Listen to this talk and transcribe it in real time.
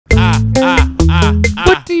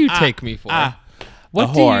What do you take me for? What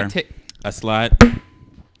a do whore, you take? a slut,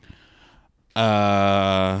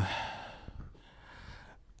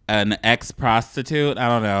 an ex-prostitute. I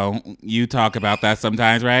don't know. You talk about that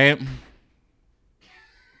sometimes, right?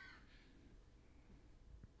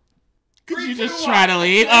 Could you just try to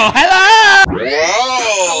leave? Oh, hello!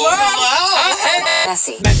 Hello!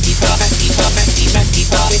 Messy. MessyPod. Ew!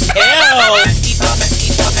 MessyPod.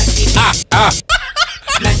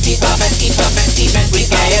 We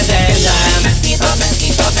get you there. MessyPod.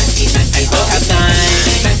 I will have time.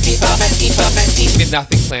 MessyPod. We have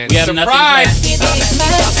nothing planned. We have nothing Surprise!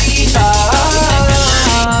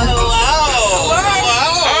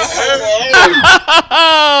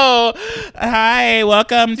 Oh, hi,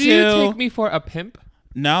 welcome Do you take me for a pimp?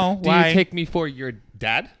 No, Do why? you take me for your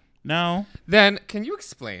dad? No. Then can you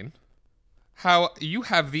explain how you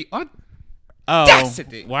have the Oh,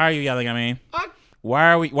 audacity? why are you yelling at me?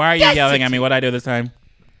 Why are you yelling at me? What did I do this time?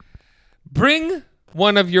 Bring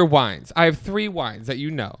one of your wines. I have 3 wines that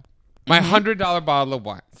you know. My $100 bottle of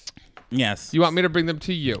wines. Yes. You want me to bring them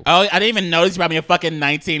to you? Oh, I didn't even notice you brought me a fucking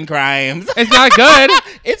 19 crimes. It's not good.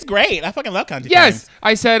 It's great. I fucking love country Yes. crimes.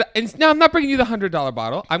 I said, no, I'm not bringing you the $100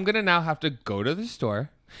 bottle. I'm going to now have to go to the store.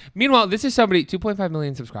 Meanwhile, this is somebody, 2.5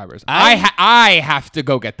 million subscribers. I have to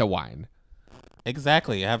go get the wine.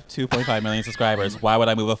 Exactly. I have 2.5 million subscribers. Why would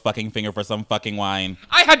I move a fucking finger for some fucking wine?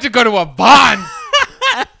 I had to go to a Vons.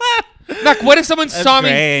 Mac, what if someone saw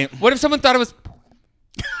great. me? What if someone thought it was...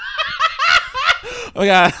 Oh,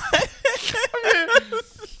 God.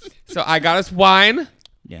 So I got us wine.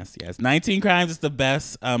 Yes. 19 crimes is the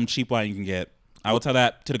best cheap wine you can get. I will tell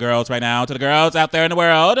that to the girls right now, to the girls out there in the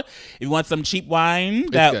world. If you want some cheap wine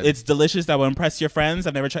it's delicious, that will impress your friends,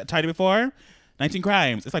 I've never tried it before. 19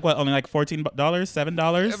 crimes. It's like what? Only like $14,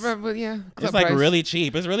 $7? Yeah. It's like really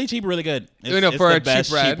cheap. It's really cheap, really good. It's for the a best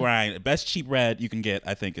cheap red. cheap wine. Best cheap red you can get,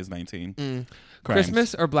 I think, is 19. Crimes.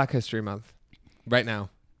 Christmas or Black History Month? Right now.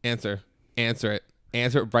 Answer it.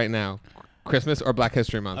 Answer it right now. Christmas or Black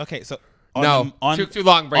History Month? Okay, so too long,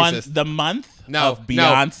 racist. On the month No, of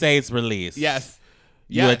Beyonce's release. Yes.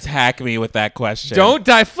 You attack me with that question. Don't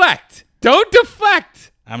deflect.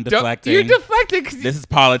 I'm deflecting. You're deflecting. This is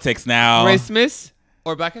politics now. Christmas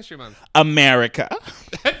or Black History Month? America.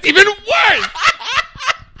 That's even worse.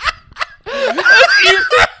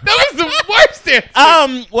 That was the worst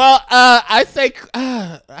answer. Well, I say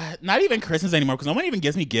not even Christmas anymore because no one even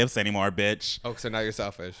gives me gifts anymore, bitch. Oh, so now you're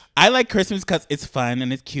selfish. I like Christmas because it's fun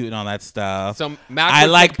and it's cute and all that stuff. So I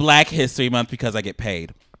like Black History Month because I get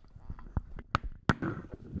paid.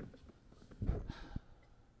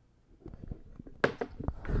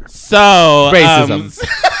 So racism.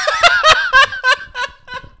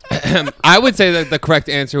 I would say that the correct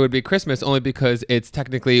answer would be Christmas, only because it's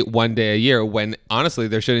technically one day a year, when honestly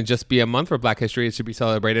there shouldn't just be a month for Black History. It should be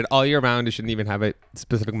celebrated all year round. It shouldn't even have a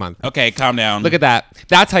specific month. Okay, calm down. Look at that.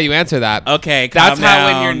 That's how you answer that. Okay, that's calm down.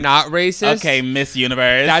 How when you're not racist. Okay, Miss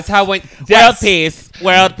Universe. That's how when World peace.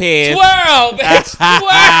 World peace. Twirl, bitch.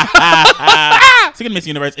 Twirl. Speaking of Miss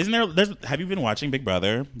Universe, have you been watching Big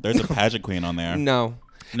Brother? There's a pageant queen on there. No.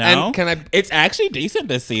 No? And It's actually decent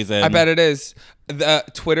this season. I bet it is. The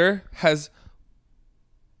Twitter has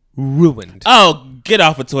ruined. Oh, get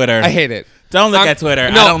off of Twitter. I hate it. Don't look at Twitter.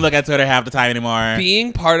 No. I don't look at Twitter half the time anymore.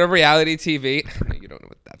 Being part of reality TV, no, you don't know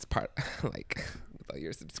what that's part. Like, with all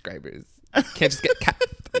your subscribers, you can't just get cat.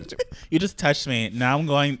 You just touched me. Now I'm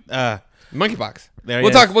going. Monkeypox. There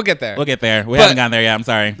We'll talk. We'll get there. We'll get there. We haven't gotten there yet. I'm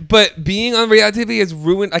sorry. But being on reality TV has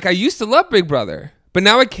ruined. Like, I used to love Big Brother, but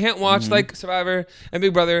now I can't watch like Survivor and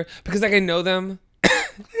Big Brother because like I know them.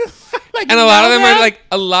 And a lot of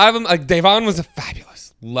them, like Davon was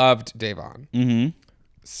fabulous. Loved Davon. Mm-hmm.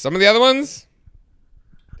 Some of the other ones,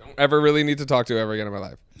 don't ever really need to talk to ever again in my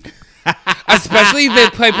life. Especially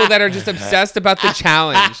the people that are just obsessed about the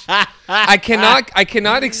challenge. I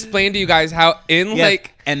cannot explain to you guys how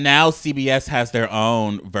and now CBS has their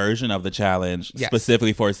own version of the challenge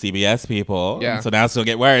specifically for CBS people. Yeah. So now it's gonna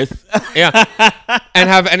get worse. Yeah. And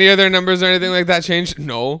have any of their numbers or anything like that changed?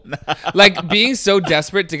 No. Like being so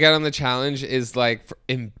desperate to get on the challenge is like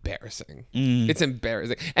embarrassing. It's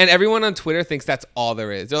embarrassing. And everyone on Twitter thinks that's all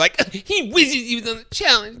there is. They're like, he wishes he was on the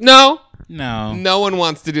challenge. No. No one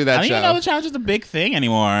wants to do that. I don't show. even know the challenge is a big thing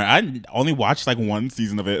anymore. I only watched like one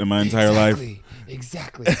season of it in my entire life.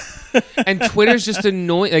 Exactly. And Twitter's just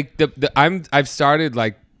annoying. Like I've started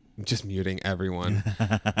like just muting everyone.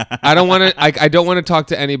 I don't want to. I don't want to talk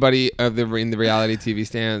to anybody in the reality TV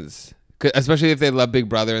stands, especially if they love Big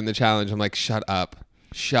Brother and the challenge. I'm like, shut up.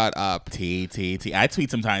 Shut up. I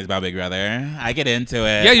tweet sometimes about Big Brother. I get into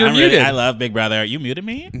it. Yeah, you're muted. I love Big Brother. You muted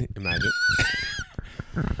me? Imagine.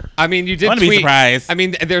 I mean, you did I tweet. Be surprised. I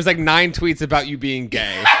mean, there's like 9 tweets about you being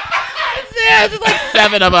gay. Yeah, there's like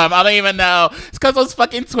 7 of them. I don't even know. It's because those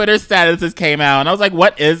fucking Twitter statuses came out, and I was like,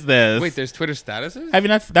 "What is this?" Wait, there's Twitter statuses? Have you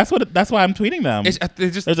not? That's why I'm tweeting them.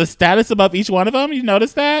 There's a status above each one of them. You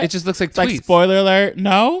notice that? It just looks like it's tweets. Like spoiler alert.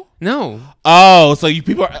 No. Oh, so you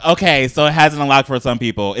people are okay. So it hasn't unlocked for some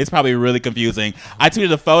people. It's probably really confusing. I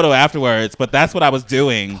tweeted a photo afterwards, but that's what I was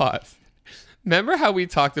doing. Pause. Remember how we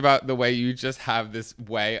talked about the way you just have this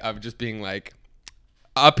way of just being like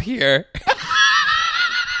up here?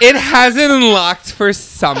 It hasn't unlocked for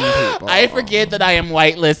some people. I forget that I am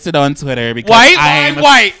whitelisted on Twitter because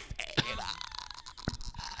white.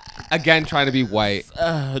 Again, trying to be white.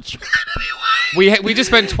 We just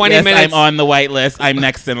spent 20 minutes. I'm on the white list. I'm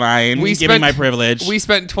next in line. Give me my privilege. We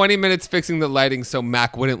spent 20 minutes fixing the lighting so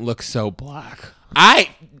Mac wouldn't look so black.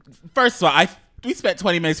 First of all, we spent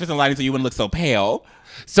 20 minutes fixing the lighting so you wouldn't look so pale.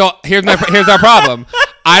 So here's our problem.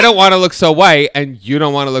 I don't want to look so white, and you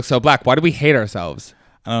don't want to look so black. Why do we hate ourselves?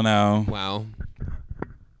 I don't know. Wow.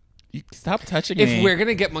 Stop touching me. If we're going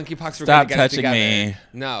to get monkeypox, we're going to get it together. Stop touching me.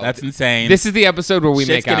 No. That's insane. This is the episode where we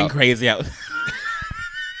Shit's make out. Getting crazy out.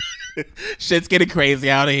 Shit's getting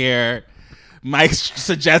crazy out of here. Mike's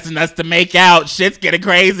suggesting us to make out. Shit's getting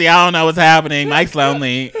crazy. I don't know what's happening. Mike's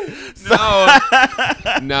lonely.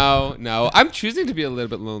 No. I'm choosing to be a little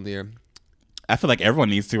bit lonelier. I feel like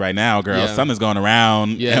everyone needs to right now, girl. Yeah. Something's going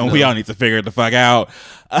around, and we all need to figure it the fuck out.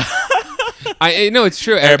 I know it's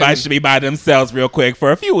true. Everybody should be by themselves real quick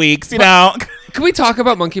for a few weeks, you know. Can we talk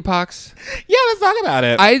about monkeypox? Yeah, let's talk about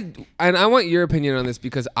it. I want your opinion on this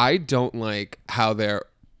because I don't like how they're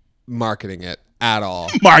marketing it at all.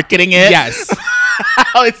 Marketing it? Yes.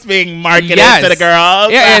 How it's being marketed to the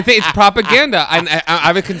girls. Yeah, I think it's propaganda. I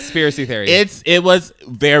have a conspiracy theory. It was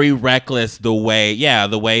very reckless the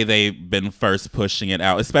way they've been first pushing it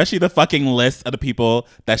out, especially the fucking list of the people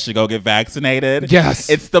that should go get vaccinated. Yes.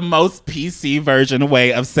 It's the most PC version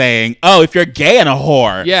way of saying, oh, if you're gay and a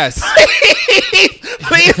whore. Yes.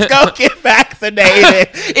 Please go get vaccinated.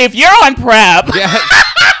 If you're on PrEP. Yes.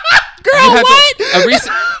 Girl, what?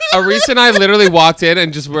 Aris and I literally walked in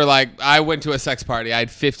and just were like, I went to a sex party. I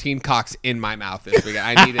had 15 cocks in my mouth this weekend.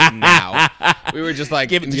 I need it now. We were just like,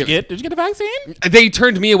 did you get the vaccine? They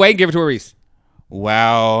turned me away and gave it to Aris.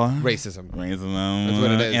 Wow. Racism. That's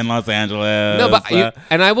what it is. In Los Angeles. No, but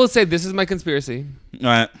and I will say this is my conspiracy.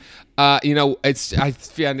 What? I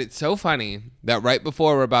find it so funny that right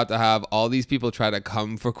before we're about to have all these people try to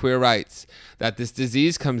come for queer rights, that this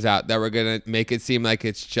disease comes out that we're going to make it seem like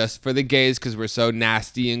it's just for the gays because we're so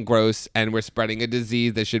nasty and gross and we're spreading a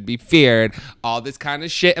disease that should be feared. All this kind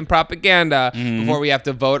of shit and propaganda before we have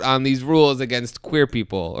to vote on these rules against queer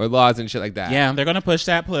people or laws and shit like that. Yeah, they're going to push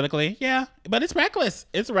that politically. Yeah, but it's reckless.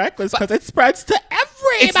 It's reckless because it spreads to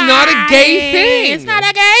everybody. It's not a gay thing. It's not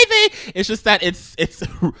a gay thing. It's just that it's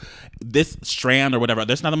this strand or whatever.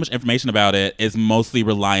 There's not that much information about it. Is mostly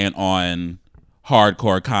reliant on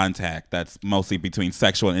hardcore contact. That's mostly between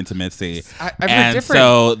sexual intimacy. I've heard different.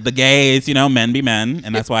 So the gays, men be men,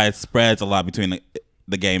 and that's why it spreads a lot between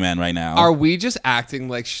the gay men right now. Are we just acting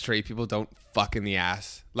like straight people don't fuck in the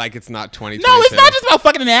ass? Like it's not 2022? No, it's not just about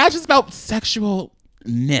fucking in the ass. It's about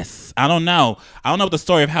sexualness. I don't know what the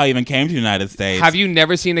story of how it even came to the United States. Have you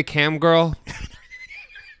never seen a cam girl?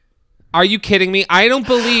 Are you kidding me? I don't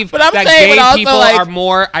believe that gay people are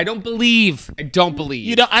more. I don't believe.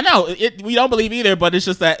 You don't. I know we don't believe either. But it's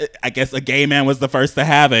just that I guess a gay man was the first to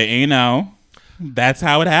have it. That's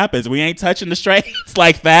how it happens. We ain't touching the straights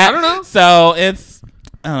like that. I don't know. So it's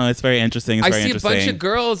very interesting. I see a bunch of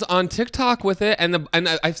girls on TikTok with it, and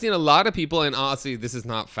I've seen a lot of people. And honestly, this is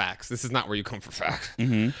not facts. This is not where you come for facts.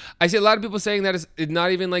 Mm-hmm. I see a lot of people saying that it's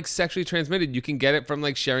not even like sexually transmitted. You can get it from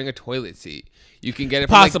like sharing a toilet seat. You can get it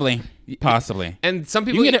from possibly. And some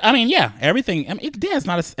people get it. Everything. It's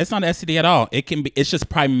not an STD at all. It can be. It's just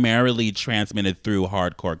primarily transmitted through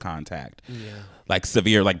hardcore contact. Yeah. Like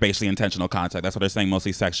severe, like basically intentional contact. That's what they're saying.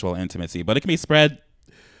 Mostly sexual intimacy, but it can be spread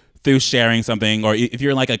through sharing something, or if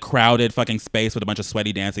you're in like a crowded fucking space with a bunch of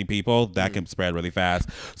sweaty dancing people, that can spread really fast.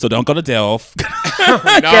 So don't go to DILF.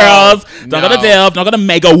 Girls, don't go to DILF. Don't go to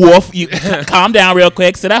Mega Wolf. You calm down real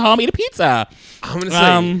quick. Sit at home, eat a pizza. I'm gonna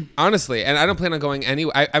say honestly, and I don't plan on going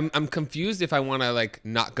anywhere. I'm confused if I want to like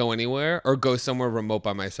not go anywhere or go somewhere remote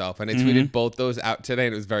by myself. And I tweeted both those out today,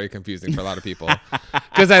 and it was very confusing for a lot of people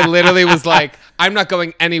because I literally was like, I'm not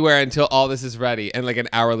going anywhere until all this is ready. And like an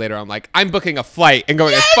hour later, I'm like, I'm booking a flight and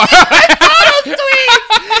going as far. I saw those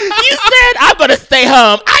tweets. You said I'm gonna stay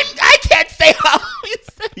home. I can't stay home.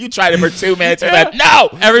 You tried it for 2 minutes. You're like, no.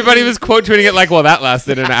 Everybody was quote tweeting it like, well, that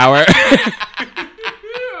lasted an hour. Look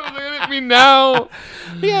at me now.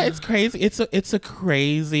 Yeah, it's crazy. It's a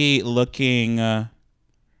crazy looking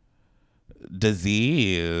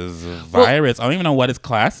disease, virus. I don't even know what it's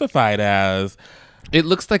classified as. It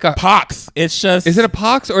looks like a pox. It's just. Is it a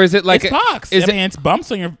pox or is it like it's pox? I mean, it's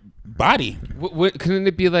bumps on your body. Couldn't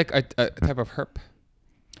it be like a type of herp?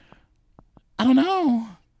 I don't know.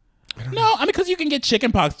 No, I mean, because you can get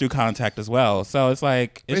chicken pox through contact as well. So it's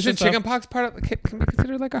like, isn't chicken pox part of? Can be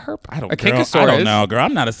considered like a herp? I don't know, girl.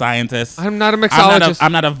 I'm not a scientist. I'm not a mixologist.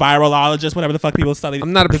 I'm not a virologist. Whatever the fuck people study.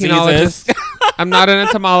 I'm not a penologist. I'm not an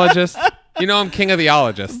entomologist. You know, I'm king of the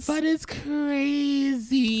ologists. But it's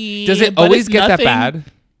crazy. Does it always get that bad?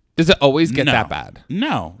 Does it always get that bad?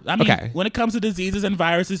 No. I mean, when it comes to diseases and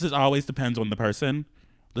viruses, it always depends on the person.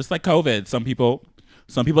 Just like COVID, some people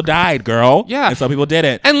died, girl. Yeah. And some people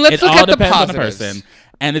didn't. And let's look at the positives. On the person.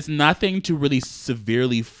 And it's nothing to really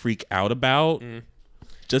severely freak out about.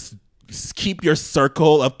 Just keep your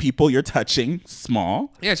circle of people you're touching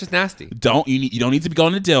small. Yeah, it's just nasty. You don't need to be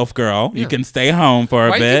going to DILF, girl. Yeah. You can stay home for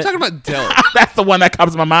a bit. Why are you talking about DILF? That's the one that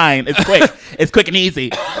comes to my mind. It's quick. It's quick and easy.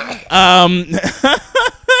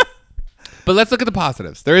 But let's look at the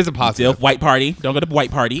positives. There is a positive. DILF white party. Don't go to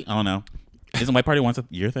white party. I don't know. Isn't white party once a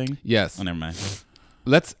year thing? Yes. Oh, never mind.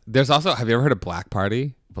 There's also, have you ever heard of Black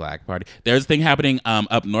Party? Black Party. There's a thing happening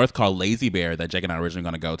up north called Lazy Bear that Jake and I were originally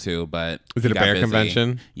going to go to, but is it a bear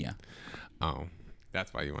convention? Yeah. Oh,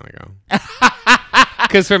 that's why you want to go.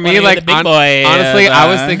 Because for me, like honestly, I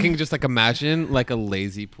was thinking just like imagine like a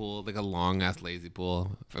lazy pool, like a long ass lazy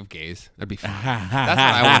pool of gays. That'd be fun. That's what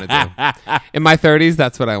I want to do. In my 30s,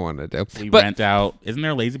 that's what I want to do. We rent out. Isn't there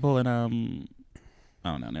a lazy pool in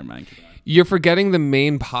Oh no, never mind. You're forgetting the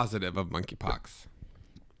main positive of monkeypox.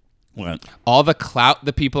 What? All the clout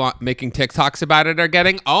the people making TikToks about it are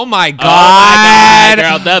getting. Oh my god! Oh my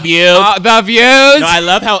god, girl, the views. The views. No, I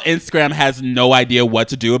love how Instagram has no idea what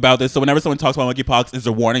to do about this. So whenever someone talks about monkeypox, there's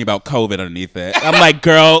a warning about COVID underneath it. I'm like,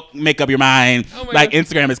 girl, make up your mind. Oh like god.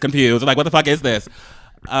 Instagram is confused. I'm like, what the fuck is this?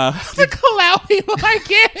 The clout people are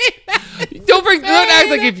getting. Don't act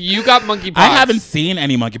like if you got monkeypox. I haven't seen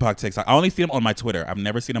any monkeypox TikTok. I only see them on my Twitter. I've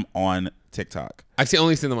never seen them on TikTok. I've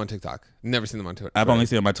only seen them on TikTok. Never seen them on Twitter. I've only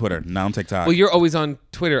seen them on my Twitter, not on TikTok. Well, you're always on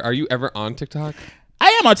Twitter. Are you ever on TikTok?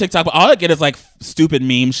 I am on TikTok, but all I get is like stupid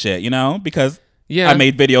meme shit, you know? Because I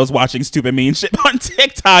made videos watching stupid meme shit on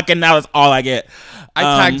TikTok, and now that's all I get.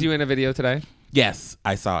 I tagged you in a video today. Yes,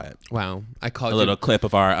 I saw it. Wow. I called a little clip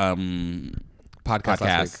of our podcast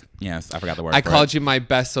last week. Yes, I forgot the word. I called you my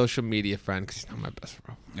best social media friend because you're not my best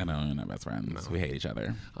friend. I know, you're not best friends. No. We hate each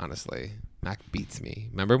other. Honestly, Mac beats me.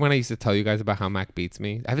 Remember when I used to tell you guys about how Mac beats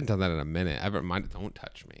me? I haven't done that in a minute. I haven't reminded. Don't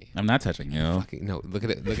touch me. I'm not touching you. Fucking, no, look at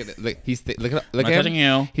it. Look at it. Look, look at. I'm not touching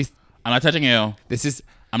you. I'm not touching you.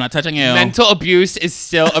 I'm not touching you. Mental abuse is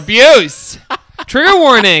still abuse. Trigger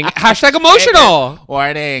warning. Hashtag emotional.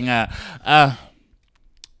 Warning.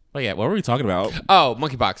 Oh yeah, what were we talking about? Oh,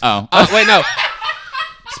 monkeypox. Oh, wait, no.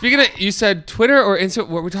 Speaking of, you said Twitter or Instagram.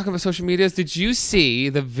 What we're talking about social medias. Did you see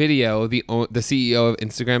the video the CEO of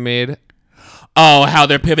Instagram made? Oh, how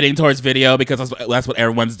they're pivoting towards video because that's what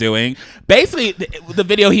everyone's doing. Basically, the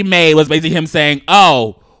video he made was basically him saying,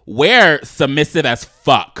 "Oh, we're submissive as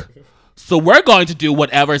fuck. So we're going to do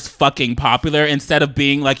whatever's fucking popular instead of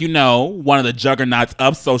being like, one of the juggernauts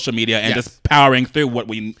of social media and just powering through what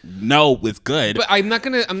we know is good." But I'm not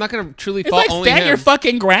gonna truly. It's fault like only stand him. your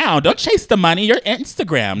fucking ground. Don't chase the money. You're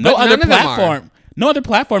Instagram. No other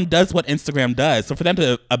platform does what Instagram does. So for them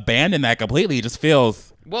to abandon that completely just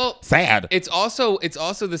feels sad. It's also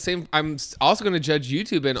the same. I'm also going to judge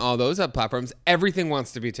YouTube and all those platforms. Everything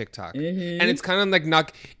wants to be TikTok, and it's kind of like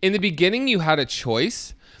not. In the beginning, you had a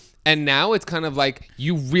choice. And now it's kind of like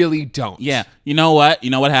you really don't. Yeah. You know what?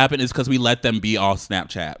 You know what happened is because we let them be all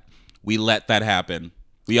Snapchat. We let that happen.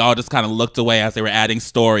 We all just kind of looked away as they were adding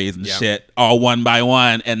stories and shit all one by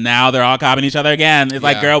one. And now they're all copying each other again. It's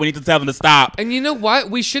like, girl, we need to tell them to stop. And you know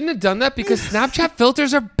what? We shouldn't have done that because Snapchat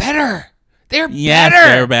filters are better. They're better. Yes,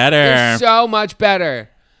 they're better. They're so much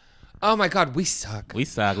better. Oh my God, we suck. We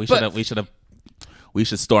suck. We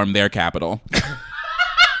should storm their capital.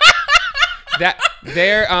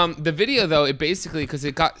 The video though, it basically, because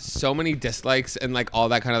it got so many dislikes and like all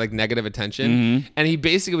that kind of like negative attention, and he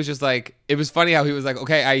basically was just like, it was funny how he was like,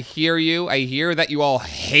 okay, I hear you, I hear that you all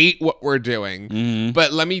hate what we're doing,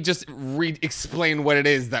 but let me just explain what it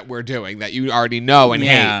is that we're doing that you already know and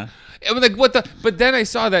hate. It was like, what the? But then I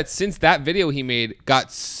saw that since that video he made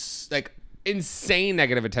got like insane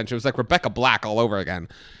negative attention. It was like Rebecca Black all over again.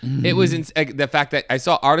 It was the fact that I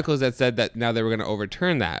saw articles that said that now they were going to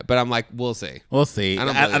overturn that, but I'm like, we'll see. We'll see.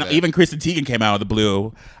 I don't even Kristen Teigen came out of the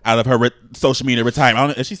blue, out of her social media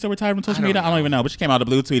retirement. Is she still retired from social media? I don't even know, but she came out of the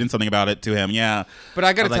blue tweeting something about it to him. Yeah, but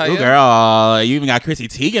I gotta tell you, girl, you even got Kristen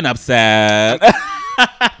Teigen upset.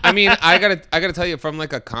 I mean, I gotta tell you from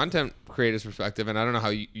like a content creator's perspective, and I don't know how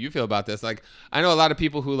you feel about this. Like, I know a lot of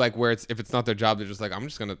people who like where if it's not their job, they're just like, I'm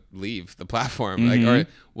just gonna leave the platform, like or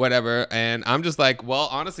whatever. And I'm just like, well,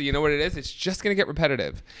 honestly, you know what it is? It's just gonna get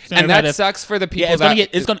repetitive, and that sucks for the people. Yeah,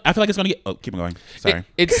 I feel like it's gonna get. Oh, keep going. Sorry,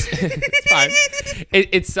 it's fine.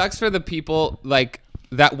 It sucks for the people like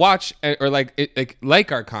that watch or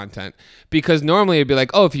like our content, because normally it'd be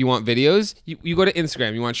like, oh, if you want videos, you go to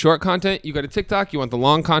Instagram. You want short content, you go to TikTok. You want the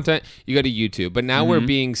long content, you go to YouTube. But now we're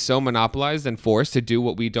being so monopolized and forced to do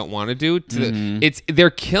what we don't want to do. They're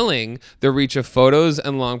killing the reach of photos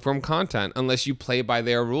and long form content unless you play by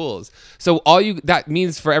their rules. So that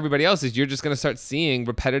means for everybody else is you're just gonna start seeing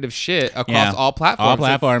repetitive shit across all platforms. All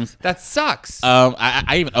platforms. That sucks.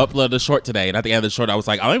 I even uploaded a short today, and at the end of the short, I was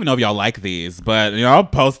like, I don't even know if y'all like these, but you know, I'll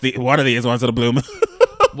post one of these ones to the Blue Moon.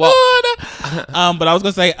 Well, but I was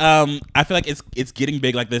gonna say, I feel like it's getting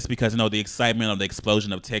big like this because, you know, the excitement of the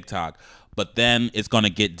explosion of TikTok, but then it's gonna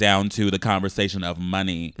get down to the conversation of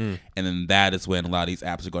money, and then that is when a lot of these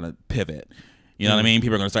apps are gonna pivot. You know what I mean?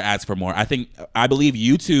 People are gonna start asking for more. I believe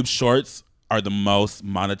YouTube Shorts are the most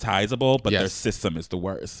monetizable, but their system is the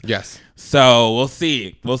worst. Yes. So we'll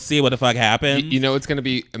see. We'll see what the fuck happens. You know, it's gonna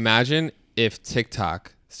be. Imagine if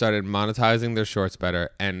TikTok started monetizing their shorts better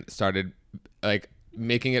and started like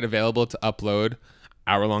making it available to upload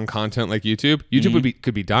hour-long content like YouTube. YouTube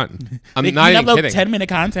could be done. I'm not even kidding. 10-minute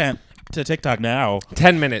content to TikTok now.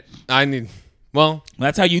 10-minute. Well,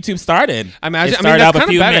 that's how YouTube started. It started out a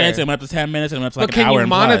few minutes and went up to 10 minutes and went up to like an hour and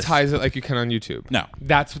plus. But can you monetize it like you can on YouTube? No.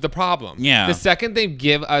 That's the problem. Yeah. The second they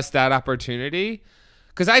give us that opportunity,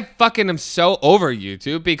 because I fucking am so over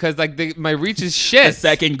YouTube because like my reach is shit. The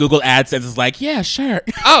second Google AdSense is like, yeah, sure.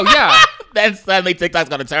 Oh yeah. Then suddenly TikTok's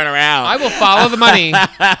gonna turn around. I will follow the money.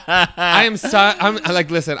 I'm like,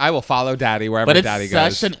 listen, I will follow daddy wherever daddy goes. But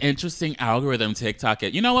it's such an interesting algorithm, TikTok.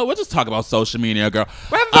 You know what? We'll just talk about social media, girl.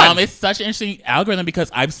 We're having fun. It's such an interesting algorithm because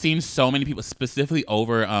I've seen so many people, specifically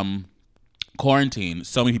over quarantine,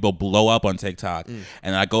 so many people blow up on TikTok.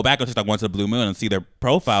 And I go back on TikTok once in a blue moon and see their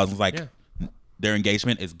profiles and it's like their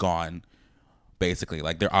engagement is gone. Basically.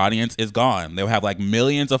 Like their audience is gone. They'll have like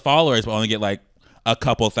millions of followers but only get like a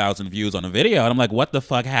couple thousand views on a video, and I'm like, what the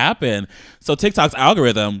fuck happened? So TikTok's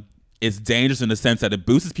algorithm is dangerous in the sense that it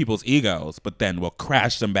boosts people's egos, but then will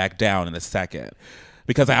crash them back down in a second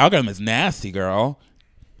because the algorithm is nasty, girl.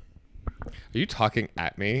 Are you talking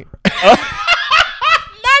at me? Not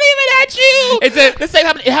even at you. The same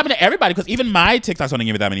happened. It happened to everybody because even my TikToks don't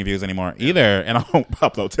give me that many views anymore either, and I don't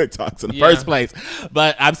upload TikToks in the first place.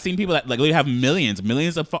 But I've seen people that like literally have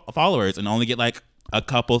millions of followers and only get like a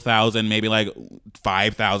couple thousand, maybe like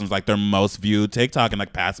 5,000 is like their most viewed TikTok in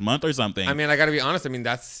like past month or something. I mean, I gotta be honest. I mean,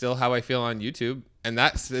 that's still how I feel on YouTube, and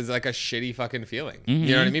that is like a shitty fucking feeling.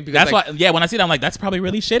 You know what I mean? Because that's why. When I see that, I'm like, that's probably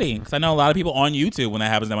really shitty. Because I know a lot of people on YouTube when that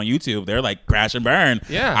happens to them on YouTube, they're like crash and burn.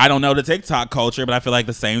 Yeah. I don't know the TikTok culture, but I feel like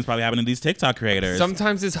the same is probably happening to these TikTok creators.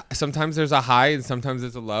 Sometimes there's a high and sometimes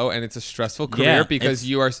there's a low, and it's a stressful career because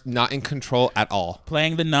you are not in control at all.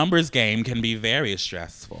 Playing the numbers game can be very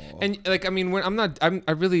stressful. And like, I mean,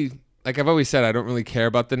 I really, like I've always said, I don't really care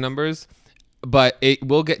about the numbers, but it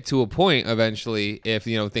will get to a point eventually if,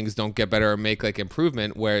 you know, things don't get better or make like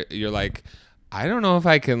improvement where you're like, I don't know if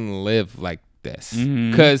I can live like this,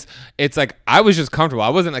 because it's like I was just comfortable. I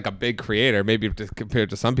wasn't like a big creator, maybe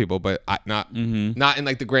compared to some people, but not in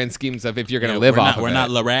like the grand schemes of if you're gonna live off of it. We're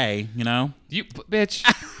not Larray, you know. You bitch.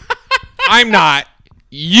 I'm not.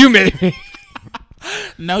 You made me.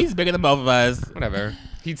 No, he's bigger than both of us. Whatever.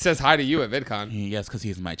 He says hi to you at VidCon. Yes, because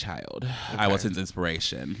he's my child. Okay. I was his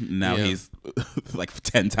inspiration. Now he's like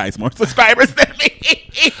 10 times more subscribers than me.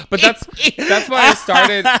 But that's why I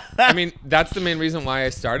started. I mean, that's the main reason why I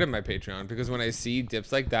started my Patreon, because when I see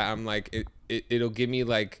dips like that, I'm like, it'll give me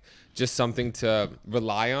like just something to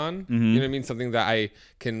rely on. You know what I mean? Something that I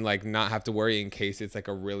can like not have to worry in case it's like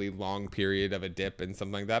a really long period of a dip and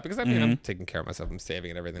something like that. Because I mean, I'm taking care of myself, I'm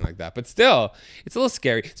saving and everything like that. But still, it's a little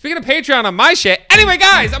scary. Speaking of Patreon on my shit. Anyway,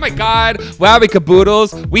 guys, oh my God. Wowie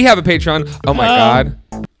caboodles. We have a Patreon. Oh my God.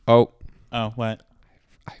 Oh, what?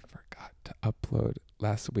 I forgot to upload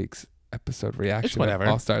last week's episode reaction. It's whatever.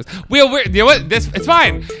 All Stars. You know what? It's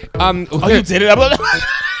fine. You did it upload?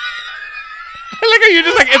 Look at you,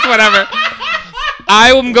 just like, it's whatever.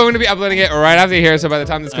 I am going to be uploading it right after here, so by the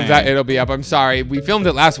time this comes out, it'll be up. I'm sorry. We filmed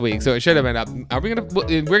it last week, so it should have been up. We're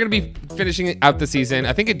gonna be finishing out the season.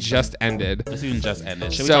 I think it just ended. The season just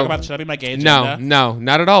ended. Should we talk about, should I be my gay agenda? No,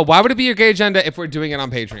 not at all. Why would it be your gay agenda if we're doing it on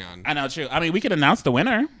Patreon? I know, true. I mean, we could announce the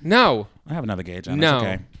winner. No. I have another gay agenda. No. It's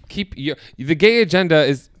okay. Keep the gay agenda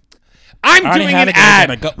is... I'm doing an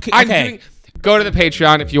ad. Go to the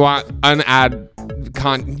Patreon if you want an ad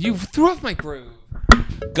You threw off my groove.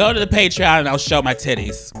 Go to the Patreon and I'll show my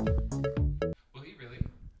titties. Will he really?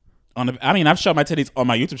 I've shown my titties on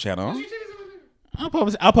my YouTube channel. I'll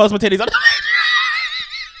post my titties on the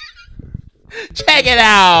Check it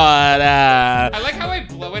out. I like how I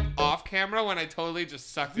blow it off camera when I totally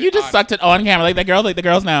just sucked it. You just sucked it on camera, like the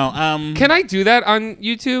girls now. Can I do that on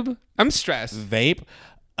YouTube? I'm stressed. Vape.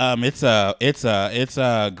 It's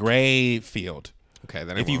a gray field. Okay,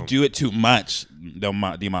 then if you do it too much, they'll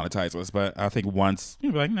demonetize us. But I think once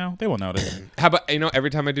you'll be like, no, they won't notice. How about every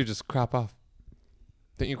time I do, just crop off?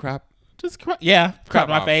 Don't you crop? Just crop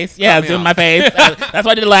my face. Yeah, zoom my face. That's what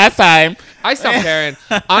I did last time. I stopped caring.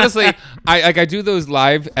 Honestly, I do those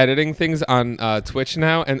live editing things on Twitch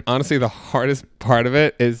now, and honestly, the hardest part of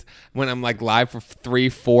it is when I'm like live for 3,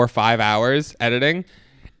 4, 5 hours editing.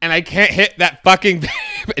 And I can't hit that fucking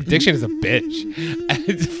addiction is a bitch.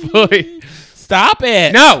 It's fully... Stop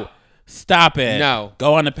it. No. Stop it. No.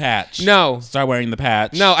 Go on the patch. No. Start wearing the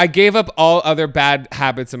patch. No, I gave up all other bad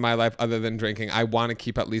habits in my life other than drinking. I want to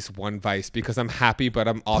keep at least one vice because I'm happy, but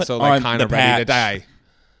I'm also like kind of ready to die.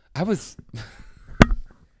 I was...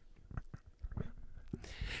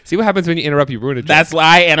 See what happens when you interrupt, you ruin it. That's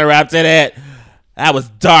why I interrupted it. That was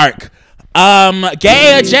dark.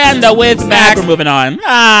 Gay agenda with Mac. We're moving on.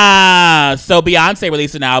 So Beyonce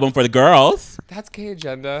released an album for the girls. That's gay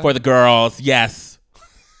agenda. For the girls, yes.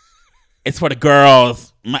 It's for the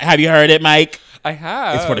girls. Have you heard it, Mike? I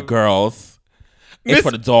have. It's for the girls. It's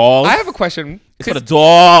for the dolls. I have a question. It's for the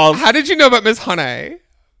dolls. How did you know about Miss Honey?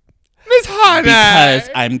 Miss Honey. Because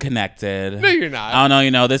I'm connected. No, you're not. I don't know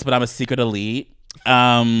you know this, but I'm a secret elite.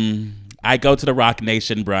 I go to the Rock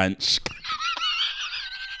Nation brunch.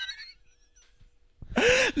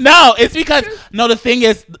 No, it's because the thing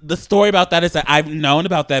is, the story about that is that I've known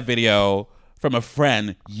about that video from a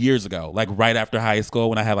friend years ago, like right after high school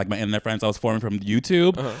when I had like my internet friends I was forming from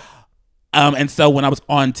YouTube. And so when I was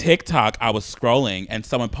on TikTok, I was scrolling and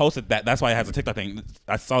someone posted that. That's why I have the TikTok thing.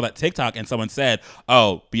 I saw that TikTok and someone said,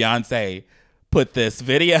 "Oh, Beyonce put this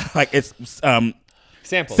video, like it's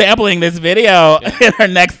sampling this video in her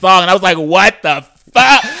next song," and I was like, "What the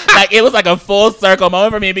fuck?" Like it was like a full circle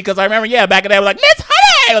moment for me because I remember, back in the day, I was like, "Miss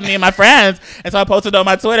Honey" with me and my friends, and so I posted on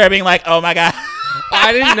my Twitter being like, "Oh my god."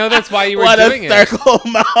 I didn't know that's why you were doing it. What a circle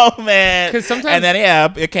moment. Because sometimes... And then,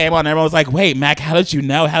 it came on. And everyone was like, wait, Mac, how did you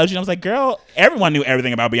know? How did you know? I was like, girl, everyone knew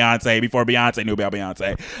everything about Beyonce before Beyonce knew about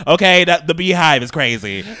Beyonce. Okay, the Beehive is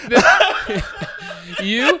crazy.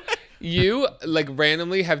 You like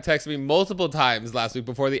randomly have texted me multiple times last week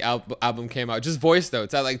before the album came out. Just voice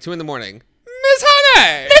notes at like 2 a.m. Miss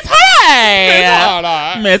Honey! Miss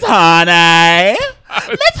Honey! Miss Honey!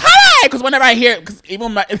 Miss Honey! Because whenever I hear it, because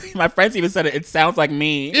even my friends even said it sounds like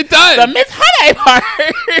me. It does. The Miss Honey part,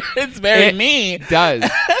 it's very me. It does.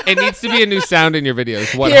 It needs to be a new sound in your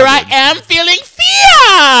videos. 100. Here I am feeling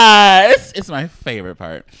fierce. It's my favorite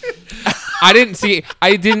part. I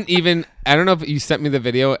don't know if you sent me the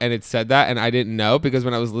video and it said that and I didn't know because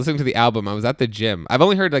when I was listening to the album, I was at the gym. I've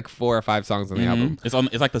only heard like 4 or 5 songs on the album. It's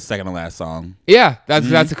like the second to last song. Yeah, that's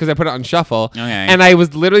because I put it on shuffle. Okay. And I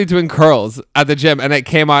was literally doing curls at the gym and it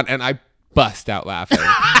came on and I bust out laughing.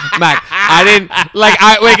 Mac, I didn't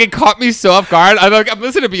it caught me so off guard. I'm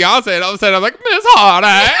listening to Beyonce and all of a sudden I'm like, Miss Honey.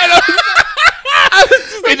 And I was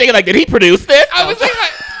just like, thinking like, did he produce this? I was like,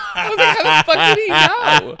 how the fuck did he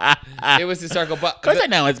know? It was hysterical. But of course I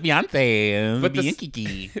know. It's Beyonce. But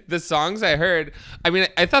the songs I heard,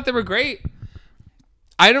 I thought they were great.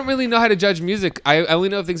 I don't really know how to judge music. I only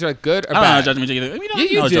know if things are good or bad. I don't know how to judge music either.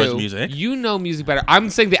 You don't judge music. You know music better. I'm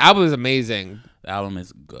saying the album is amazing. The album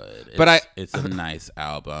is good. It's a nice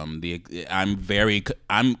album.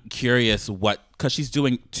 I'm curious because she's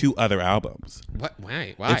doing 2 other albums. What?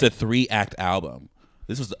 Why? It's a 3-act album.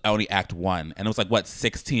 This was only act 1, and it was like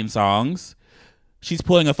 16 songs. She's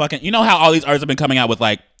pulling a fucking. You know how all these artists have been coming out with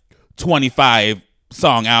like 25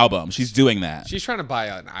 song albums. She's doing that. She's trying to buy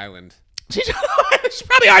an island. She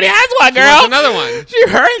probably already has one, girl. She wants another one.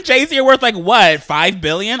 Her and Jay-Z are worth like what, $5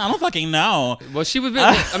 billion? I don't fucking know. Well, she was.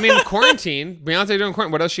 Quarantine. Beyonce doing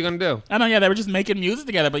quarantine. What else is she gonna do? I know. Yeah, they were just making music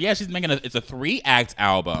together. But yeah, she's making it's a 3-act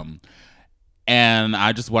album. And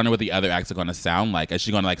I just wonder what the other acts are going to sound like. Is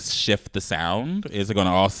she going to like shift the sound? Is it going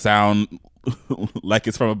to all sound like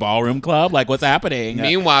it's from a ballroom club. Like, what's happening?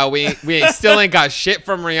 Meanwhile, we still ain't got shit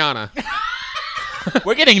from Rihanna.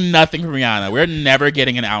 We're getting nothing from Rihanna. We're never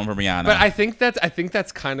getting an album from Rihanna. But I think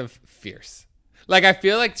that's kind of fierce. Like, I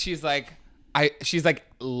feel like she's like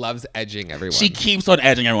loves edging everyone. She keeps on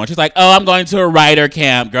edging everyone. She's like, "Oh, I'm going to a writer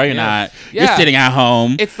camp." Girl, you're not. Yeah. You're sitting at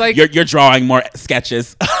home. It's like you're drawing more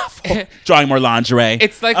sketches, drawing more lingerie.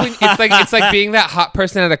 It's like it's like being that hot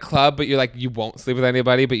person at a club, but you're like, you won't sleep with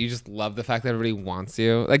anybody, but you just love the fact that everybody wants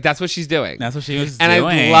you. Like, that's what she's doing. That's what she was and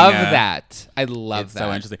doing. I love that. I love it's that.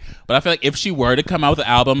 so interesting. But I feel like if she were to come out with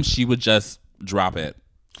an album, she would just drop it.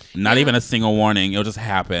 Not even a single warning. It'll just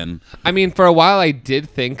happen. I mean, for a while, I did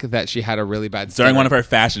think that she had a really bad during one of her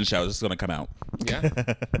fashion shows. It's going to come out. Yeah.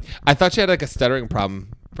 I thought she had like a stuttering problem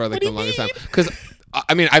for like the longest time. Because,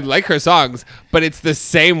 I mean, I like her songs, but it's the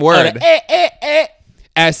same word.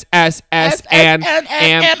 S, S, S, and.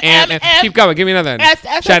 Keep going. Give me another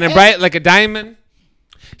one. Shining bright like a diamond.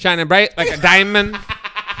 Shining bright like a diamond.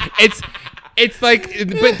 It's like,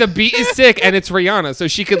 but the beat is sick and it's Rihanna, so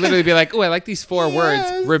she could literally be like, "Oh, I like these 4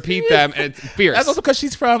 words." Repeat them, and it's fierce. That's also because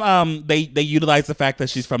she's from. They utilize the fact that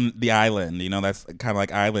she's from the island. You know, that's kind of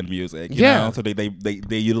like island music. You know? So they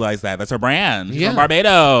utilize that. That's her brand. She's from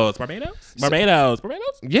Barbados. Barbados.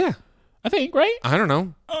 Yeah, I think, right? I don't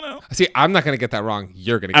know. Oh no. See, I'm not gonna get that wrong.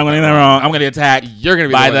 You're gonna. I'm gonna get that wrong. I'm gonna get attacked. You're gonna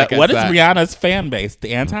be by the one what is that. Rihanna's fan base?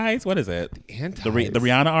 The antis? What is it? The antis. The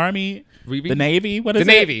Rihanna army. The Navy? What is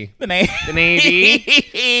the it? Navy. The Navy. The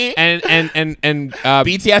Navy. and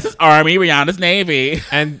BTS's army, Rihanna's Navy.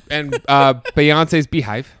 And Beyonce's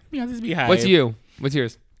Beehive. Beyonce's Beehive. What's you? What's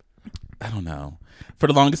yours? I don't know. For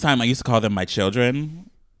the longest time, I used to call them my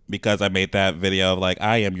children because I made that video of like,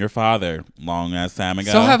 I am your father long ass time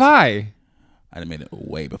ago. So have I. I made it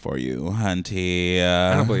way before you, hunty.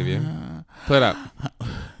 I don't believe you. Put it up.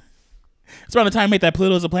 It's around the time I made that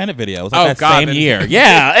Pluto's a Planet video. It was like God, same year.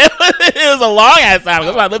 Yeah. It was a long ass time.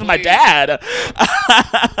 That's why I lived with my dad.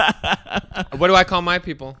 What do I call my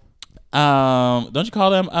people? Don't you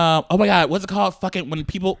call them? Oh my God. What's it called? Fucking when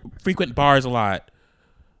people frequent bars a lot.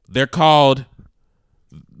 They're called.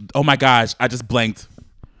 Oh my gosh. I just blanked.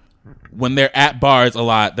 When they're at bars a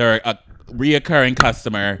lot, they're a reoccurring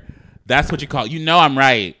customer. That's what you call. You know I'm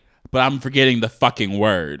right, but I'm forgetting the fucking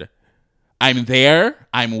word. I'm there.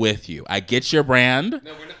 I'm with you. I get your brand.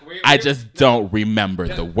 No, I just don't remember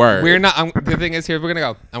the word. We're not. The thing is, here we're gonna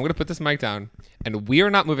go. I'm gonna put this mic down, and we are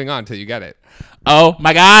not moving on till you get it. Oh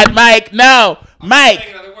my God, Mike! No,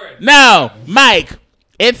 Mike! No, Mike!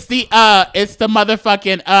 It's the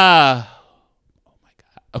motherfucking Oh my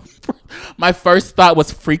God! My first thought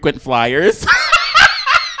was frequent flyers.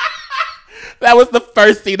 That was the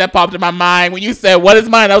first thing that popped in my mind when you said, "What is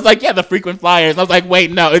mine?" I was like, "Yeah, the frequent flyers." I was like,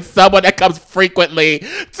 "Wait, no, it's someone that comes frequently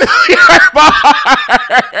to your bar."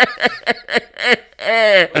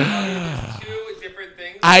 Two different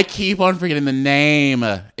things. I keep on forgetting the name.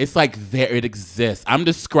 It's like it exists. I'm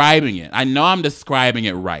describing it. I know I'm describing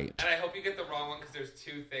it right. And I hope you get the wrong one because there's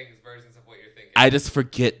 2 versions of what you're thinking. I just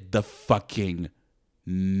forget the fucking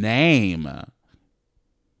name.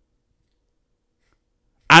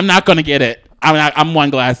 I'm not gonna get it. I'm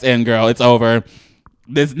 1 glass in, girl. It's over.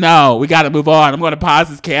 We gotta move on. I'm gonna pause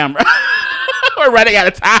this camera. We're running out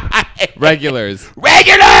of time. Regulars.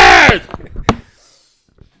 I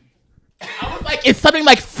was like, it's something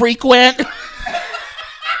like frequent.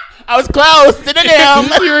 I was close.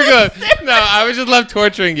 Synonym. You were good. No, I was just love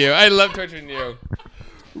torturing you. I love torturing you.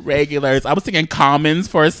 Regulars. I was thinking commons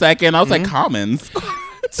for a second. I was like, commons.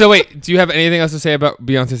 So wait, do you have anything else to say about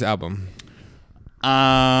Beyonce's album?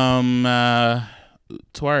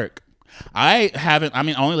 Twerk. I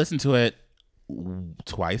only listened to it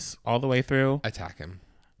twice all the way through. Attack him.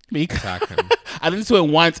 Attack him. I listened to it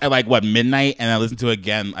once at like midnight, and I listened to it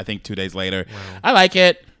again I think 2 days later. Wow. I like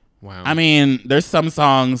it. Wow. I mean, there's some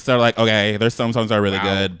songs that are like, okay, there's some songs that are really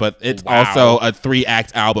good, but it's also a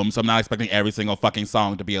 3-act album, so I'm not expecting every single fucking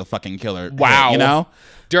song to be a fucking killer. Wow. Hit, you know?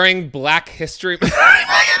 During Black History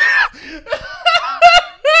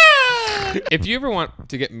If you ever want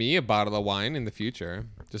to get me a bottle of wine in the future,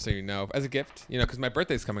 just so you know, as a gift, because my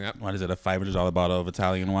birthday's coming up. What is it, a $500 bottle of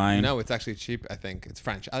Italian wine? No, it's actually cheap, I think. It's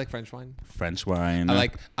French. I like French wine. French wine. I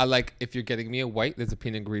like if you're getting me a white, there's a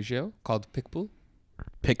Pinot Grigio called Picpoul.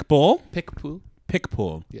 Picpoul? Picpoul.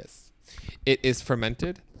 Picpoul. Yes. It is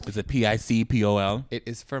fermented. Is it Picpol? It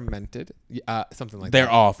is fermented. Something like that. They're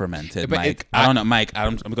all fermented, but Mike. I don't know, Mike.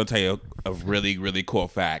 I'm going to tell you a really, really cool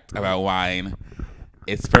fact about wine.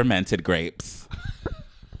 It's fermented grapes.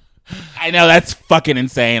 I know, that's fucking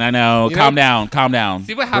insane. I know. Calm down.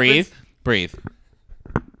 See what happens? Breathe.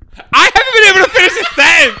 I haven't been able to finish a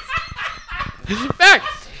sentence. Fact.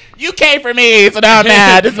 You $100K for me, so now I'm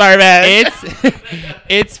mad. This is my revenge.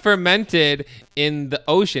 It's fermented in the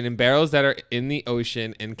ocean, in barrels that are in the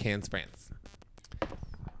ocean in Cannes, France.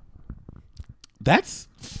 That's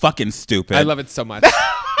fucking stupid. I love it so much.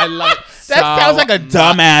 I love it so That sounds like a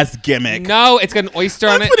dumbass gimmick. No, it's got an oyster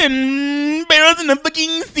on it. Put in barrels in the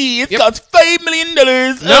fucking sea. It Yep. costs $5 million. No,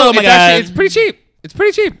 oh my it's God. actually, it's pretty cheap. It's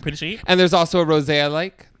pretty cheap. Pretty cheap. And there's also a rosé I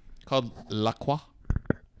like called La Croix.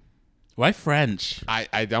 Why French?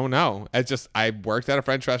 I don't know. It's just I worked at a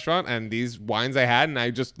French restaurant and these wines I had and I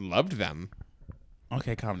just loved them.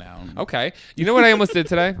 Okay, calm down. Okay. You know what I almost did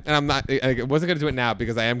today? And I wasn't going to do it now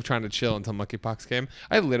because I am trying to chill until Monkeypox came.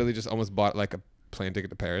 I literally just almost bought like a plane ticket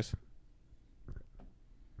to Paris.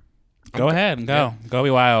 Go ahead and go. Yeah. Go be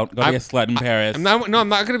wild. Go be a slut in Paris. I'm not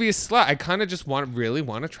going to be a slut. I kind of just really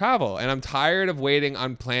want to travel. And I'm tired of waiting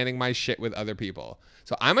on planning my shit with other people.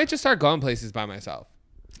 So I might just start going places by myself.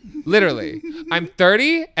 Literally. I'm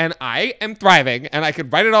 30 and I am thriving and I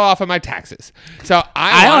could write it all off on my taxes. So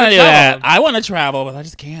I want to do that. I want to travel, but I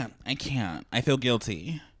just can't. I can't. I feel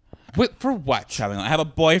guilty. For what? Traveling. I have a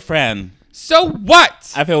boyfriend. So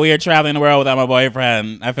what? I feel weird traveling the world without my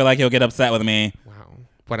boyfriend. I feel like he'll get upset with me. Wow.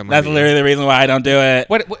 What am That's literally the reason why I don't do it.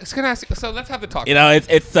 What's gonna ask you? So let's have the talk. You know,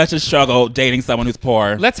 it's such a struggle dating someone who's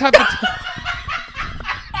poor. Let's have the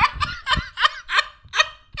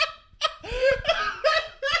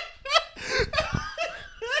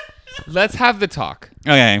Let's have the talk.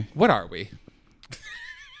 Okay. What are we?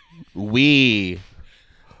 We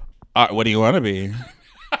are. What do you want to be?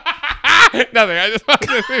 Nothing. I just want it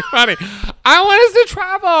to be funny. I want us to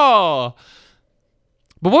travel.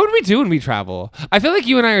 But what would we do when we travel? I feel like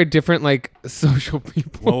you and I are different, like, social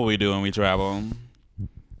people. What would we do when we travel?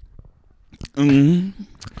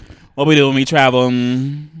 What we do when we travel?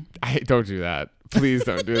 Don't do that. Please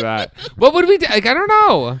don't do that. What would we do? Like, I don't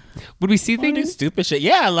know. Would we see things? Do stupid shit.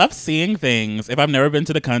 Yeah, I love seeing things. If I've never been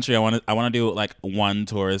to the country, I want to do like one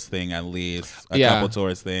tourist thing at least. A couple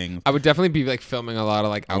tourist things. I would definitely be like filming a lot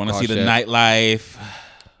of like alcohol. I want to see shit. the nightlife.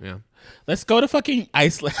 Yeah. Let's go to fucking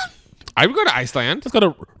Iceland. I would go to Iceland. Let's go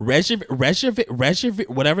to Reykjavik,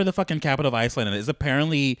 whatever the fucking capital of Iceland is.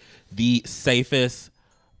 Apparently the safest.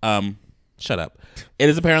 Shut up. It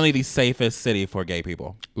is apparently the safest city for gay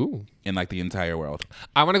people. Ooh. In like the entire world.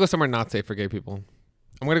 I want to go somewhere not safe for gay people.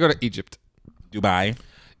 I'm going to go to Egypt. Dubai.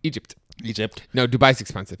 Egypt. No, Dubai's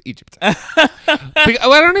expensive. Egypt. I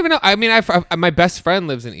don't even know. I mean, my best friend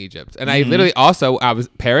lives in Egypt. And I literally I was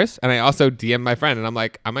Paris and I also DM'd my friend and I'm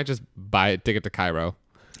like, I might just buy a ticket to Cairo.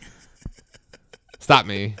 Stop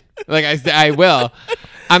me. Like I will.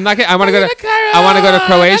 I'm not I want to go to Cairo. I want to go to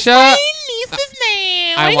Croatia. That's my niece's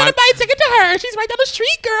name. Why are you going to buy a ticket to her? She's right down the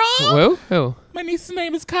street, girl. Who? My niece's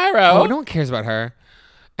name is Cairo. Oh, no one cares about her.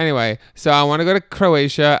 Anyway, so I want to go to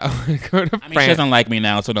Croatia. I want to go to France. She doesn't like me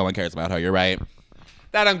now, so no one cares about her. You're right.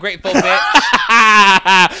 That ungrateful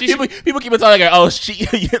bitch. People keep on telling her, "Oh, she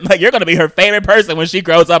like you're gonna be her favorite person when she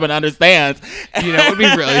grows up and understands." You know what would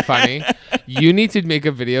be really funny? You need to make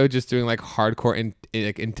a video just doing like hardcore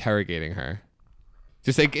like interrogating her.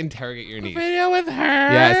 Just like interrogate your niece. A video with her.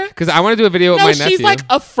 Yes, because I want to do a video with my nephew. She's like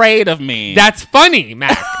afraid of me. That's funny,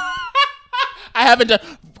 Mac. I haven't done.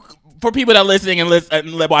 For people that are listening and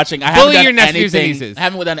watching, I Bully haven't your done nephews anything. and nieces. I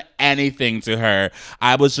haven't done anything to her.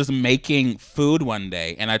 I was just making food one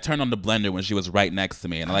day, and I turned on the blender when she was right next to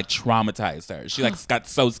me, and I like traumatized her. She like got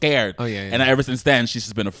so scared. Oh yeah. And ever since then, she's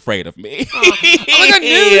just been afraid of me. Oh my god,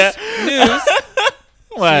 news.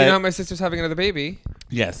 What? So you know my sister's having another baby.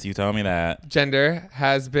 Yes, you told me that. Gender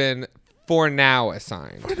has been for now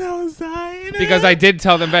assigned. Because I did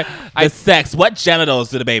tell them. The sex. What genitals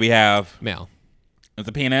do the baby have? Male. It's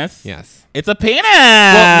a penis? Yes. It's a penis!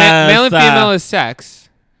 Well, male and female is sex,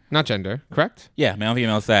 not gender, correct? Yeah, male and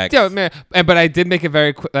female sex. Yeah, but I did make it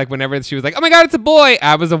very quick. Like, whenever she was like, oh my God, it's a boy,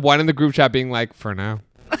 I was the one in the group chat being like, for now.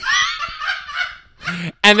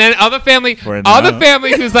 And then other family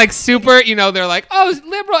who's like super, you know, they're like, oh, it's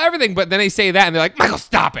liberal, everything. But then they say that and they're like, Michael,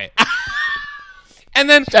 stop it. And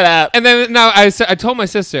then shut up. And then now I told my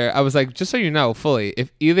sister, I was like, just so you know, fully, if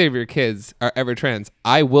either of your kids are ever trans,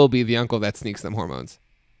 I will be the uncle that sneaks them hormones.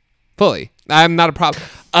 Fully. I'm not a problem.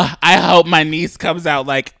 I hope my niece comes out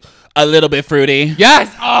like a little bit fruity.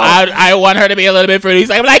 Yes. Oh. I want her to be a little bit fruity.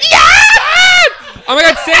 So I'm like, yes! Oh my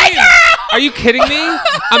God, same. Are you kidding me?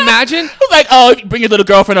 Imagine. I was like, oh, bring your little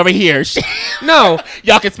girlfriend over here. No.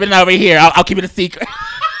 Y'all can spend it over here. I'll keep it a secret.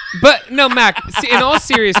 But no, Mac, in all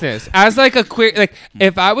seriousness, as like a queer, like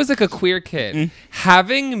if I was like a queer kid,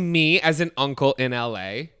 having me as an uncle in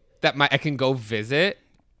LA that I can go visit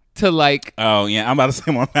to like. Oh yeah, I'm about to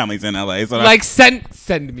say more families in LA. So like send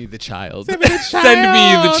me the child. Send me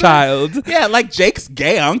the child. Yeah, like Jake's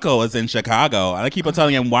gay uncle is in Chicago. I keep on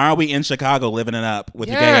telling him, why are we in Chicago living it up with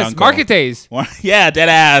your gay uncle? Market days. Yeah, dead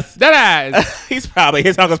ass. His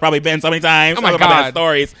uncle's probably been so many times. Oh my God.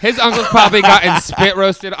 Stories. His uncle's probably gotten spit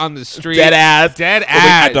roasted on the street. Dead ass.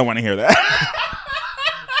 I don't want to hear that.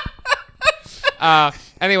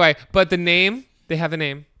 Anyway, but the name, they have a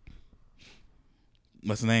name.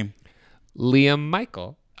 What's the name? Liam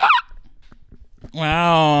Michael.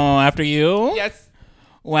 Wow, after you? Yes.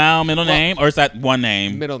 Wow, middle name? Or is that one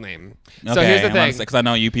name? Middle name. Okay, so here's the thing. Because I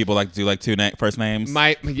know you people like to do like first names.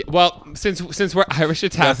 Since we're Irish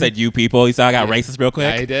Italian. I said you people. You saw I got racist real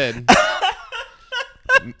quick? I did.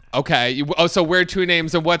 Okay. So we're two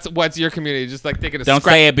names, and what's your community? Just like thinking of Don't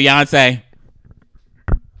say it, Beyonce.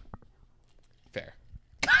 Fair.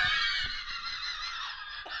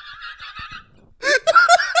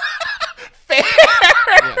 Fair.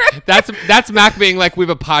 Yeah. That's Mac being like, we have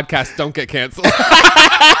a podcast, don't get canceled.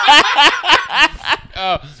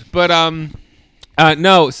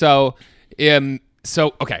 No. So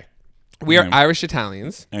okay. We are Irish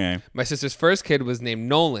Italians. Okay. My sister's first kid was named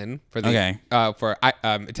Nolan for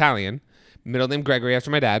Italian. Middle name Gregory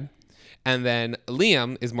after my dad, and then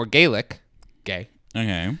Liam is more Gaelic, gay.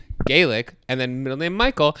 Okay. Gaelic, and then middle name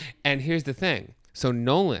Michael. And here's the thing. So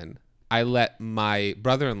Nolan, I let my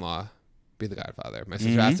brother-in-law be the godfather. My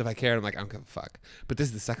sister asked if I cared. I'm like, I don't give a fuck. But this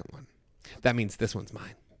is the second one. That means this one's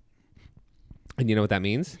mine. And you know what that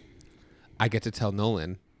means? I get to tell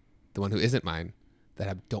Nolan, the one who isn't mine, that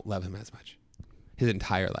I don't love him as much his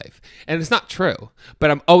entire life. And it's not true, but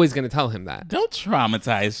I'm always going to tell him that. Don't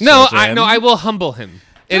traumatize children. I will humble him.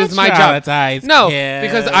 It is my job. No,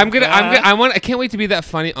 because I can't wait to be that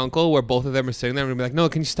funny uncle where both of them are sitting there and be like, "No,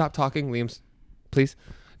 can you stop talking, Liam? Please,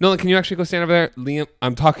 Nolan, can you actually go stand over there, Liam?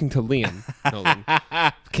 I'm talking to Liam. Nolan,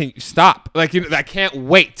 can you stop? Like, I can't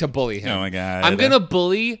wait to bully him. Oh my God, I'm gonna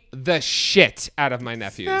bully the shit out of my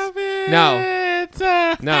nephews. Stop it.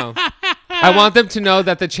 No. I want them to know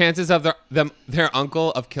that the chances of their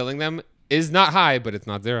uncle of killing them is not high, but it's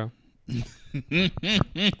not zero.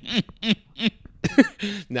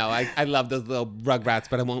 No, I love those little rugrats,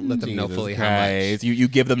 but I won't let them know fully how much. You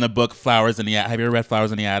give them the book Flowers in the Attic. Have you ever read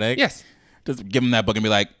Flowers in the Attic? Yes. Just give them that book and be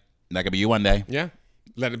like, that could be you one day. Yeah.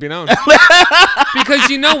 Let it be known. Because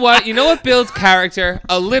you know what? You know what builds character?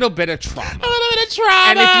 A little bit of trauma. A little bit of trauma.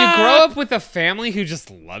 And if you grow up with a family who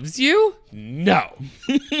just loves you, no.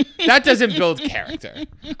 That doesn't build character.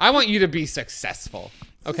 I want you to be successful.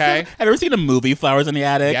 Okay? Have you ever seen the movie Flowers in the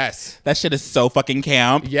Attic? Yes. That shit is so fucking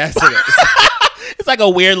camp. Yes, it is. It's like a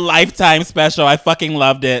weird Lifetime special. I fucking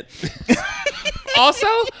loved it. Also,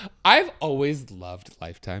 I've always loved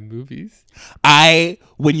Lifetime movies.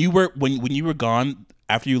 When you were gone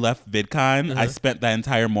after you left VidCon, I spent that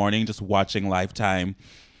entire morning just watching Lifetime.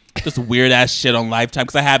 Just weird ass shit on Lifetime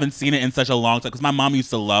because I haven't seen it in such a long time. Because my mom used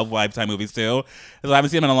to love Lifetime movies too. So I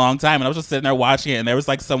haven't seen them in a long time. And I was just sitting there watching it, and there was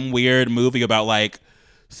like some weird movie about like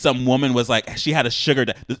some woman was like, she had a sugar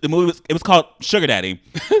daddy. The movie was called Sugar Daddy.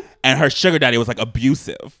 And her sugar daddy was like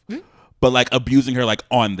abusive, but like abusing her like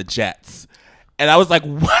on the jets. And I was like,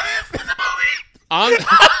 what is this movie?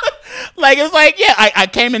 Like, it was like, yeah, I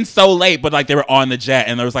came in so late, but like they were on the jet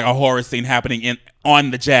and there was like a horror scene happening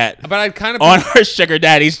on the jet. But I kind of on her sugar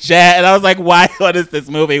daddy's jet. And I was like, what is this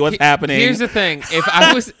movie? What's happening? Here's the thing.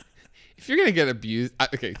 If you're going to get abused,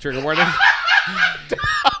 okay, trigger warning.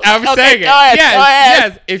 I'm saying it. Go ahead.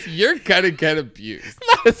 Yes. If you're going to get abused,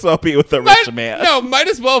 might as well be with a rich man. No, might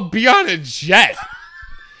as well be on a jet.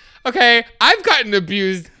 Okay, I've gotten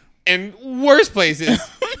abused in worse places.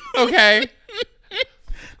 Okay.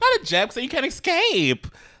 Not a jet, so you can't escape.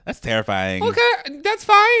 That's terrifying. Okay, that's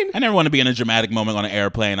fine. I never want to be in a dramatic moment on an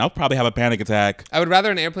airplane. I'll probably have a panic attack. I would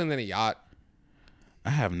rather an airplane than a yacht.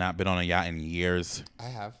 I have not been on a yacht in years. I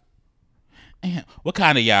have. What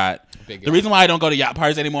kind of yacht? Big yacht. The reason why I don't go to yacht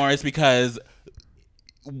parties anymore is because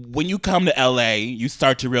when you come to LA, you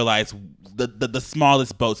start to realize the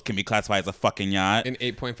smallest boats can be classified as a fucking yacht. An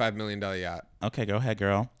 $8.5 million yacht. Okay, go ahead,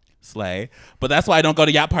 girl. Slay. But that's why I don't go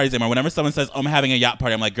to yacht parties anymore. Whenever someone says, oh, I'm having a yacht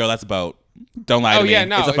party, I'm like, girl, that's a boat. Don't lie to me. Yeah,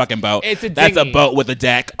 no, it's a fucking boat. It's a dinghy. That's a boat with a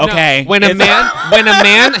deck. Okay. No, when a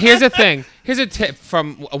man, here's the thing. Here's a tip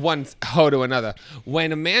from one hoe to another.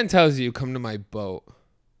 When a man tells you, come to my boat,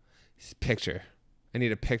 picture. I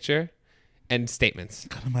need a picture and statements.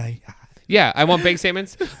 Come to my yacht. Yeah, I want big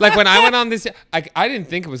statements. Like when I went on this, I didn't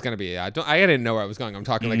think it was going to be a yacht. I didn't know where I was going. I'm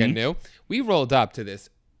talking like I knew. We rolled up to this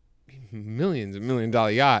millions $1 million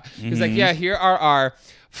yacht. He's like, yeah, here are our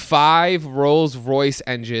 5 Rolls Royce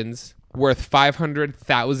engines worth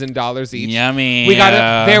 $500,000 each. Yummy. We got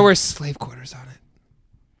it. There were slave quarters on it.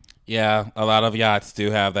 Yeah, a lot of yachts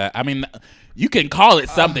do have that. I mean, you can call it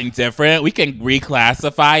something different. We can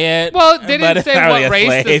reclassify it. Well, they didn't say really what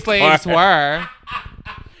race the slaves were.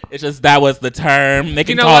 It's just that was the term. They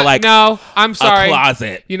can You know call what? it like No, I'm sorry. a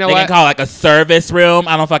closet. You know they what? can call it like a service room.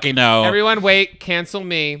 I don't fucking know. Everyone, wait. Cancel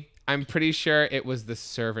me. I'm pretty sure it was the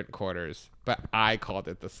servant quarters, but I called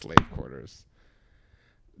it the slave quarters.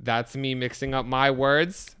 That's me mixing up my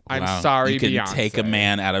words. I'm sorry, You can Beyonce. take a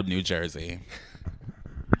man out of New Jersey.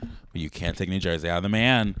 But you can't take New Jersey out of the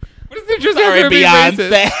man. What is New Jersey? Sorry, Sorry,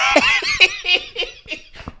 Beyonce.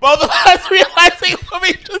 Both of us realizing what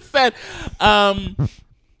we just said.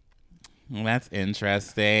 Well, that's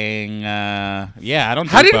interesting. Yeah, I don't.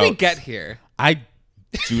 How did boats. we get here? I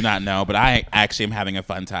do not know, but I actually am having a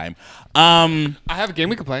fun time. I have a game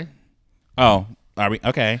we can play. Oh, are we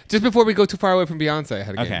okay? Just before we go too far away from Beyonce, I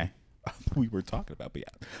had a game. Okay. We were talking about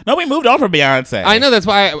Beyonce. No, we moved on from Beyonce. I know, that's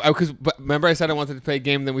why. Because remember, I said I wanted to play a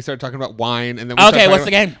game. Then we started talking about wine, and then we Okay, what's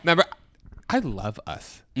the game? Remember, I love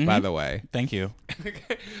Us. By the way, Thank you.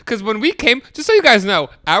 because when we came, just so you guys know,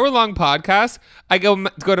 hour-long podcast. I go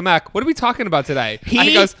to Mac. What are we talking about today?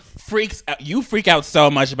 He goes, freaks out. You freak out so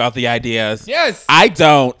much about the ideas. Yes. I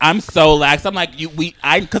don't. I'm so lax. I'm like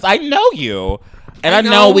because I know you. And I I know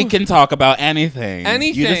know. we can talk about anything.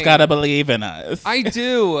 Anything. You just gotta believe in us. I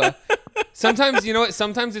do. Sometimes, you know what?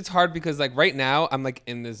 Sometimes it's hard because, like, right now I'm like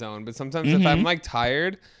in the zone, but sometimes if I'm like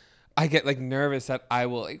tired, I get like nervous that I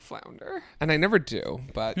will like flounder, and I never do.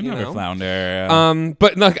 But you never know, flounder.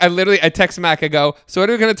 But look, I text Mac. I go, so what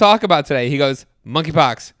are we gonna talk about today? He goes,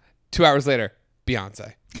 Monkeypox. 2 hours later,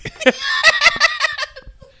 Beyonce.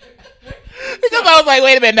 Because I was like,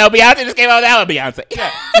 wait a minute, no, Beyonce just came out with that one,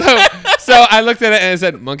 Beyonce. So I looked at it and I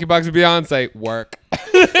said, Monkeypox and Beyonce, work.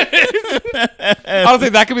 I was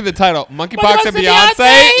like, that could be the title. Monkeypox and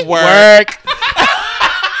Beyonce, work.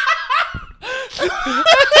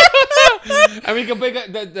 And we can pick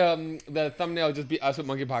up the thumbnail just be us with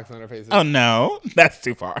monkeypox on our faces. Oh, no. That's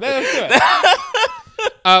too far. Let's do it.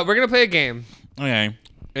 We're going to play a game. Okay.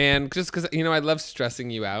 And just because, you know, I love stressing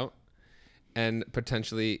you out and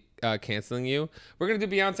potentially canceling you, we're going to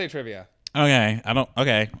do Beyonce trivia. Okay.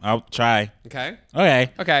 I'll try. Okay?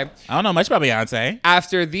 Okay. Okay. I don't know much about Beyonce.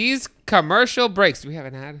 After these commercial breaks, do we have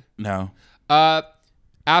an ad? No.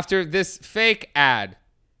 After this fake ad.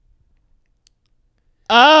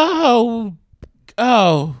 Oh.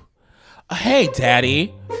 Hey,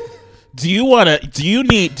 Daddy. Do you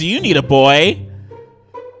need a boy?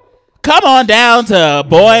 Come on down to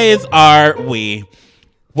Boys Are We,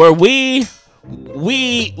 where we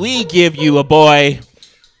give you a boy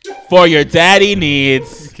for your daddy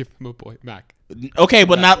needs. Give him a boy, Mac. Okay,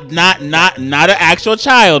 but not an actual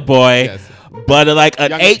child boy, Yes. but like an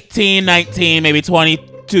Young- 18, 19, maybe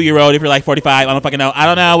 22-year-old if you're like 45. I don't fucking know. I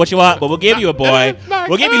don't know what you want, but we'll give you a boy.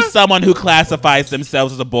 We'll give you someone who classifies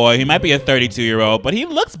themselves as a boy. He might be a 32-year-old, but he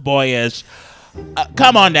looks boyish.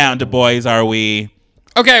 Come on down to Boys Are We.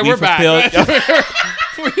 Okay, we're fulfilled- back.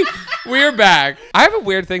 We're back. I have a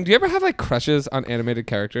weird thing. Do you ever have like crushes on animated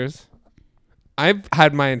characters? I've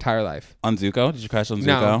had my entire life. On Zuko? Did you crush on Zuko?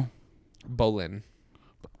 No. Bolin.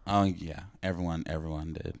 Oh yeah, everyone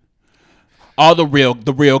did. All the real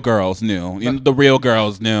girls knew. The real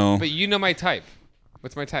girls knew. But you know my type.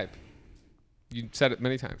 What's my type? You said it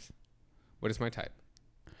many times. What is my type?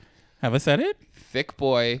 Have I said it? Thick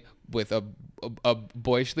boy with a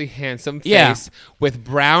boyishly handsome face, Yeah. with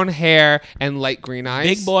brown hair and light green eyes.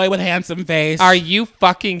 Big boy with handsome face. Are you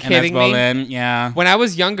fucking and kidding that's me? Bolin. Yeah. When I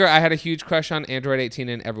was younger, I had a huge crush on Android 18,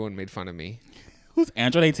 and everyone made fun of me. Who's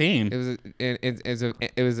Android 18?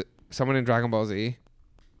 It was someone in Dragon Ball Z.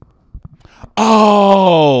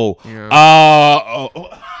 Oh. Yeah.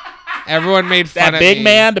 Everyone made fun That of big me.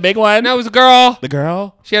 man, the big one. No, it was a girl. The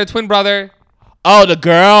girl. She had a twin brother, Oh, the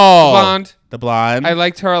girl. blonde. The blonde. I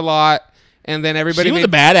liked her a lot. And then everybody She was made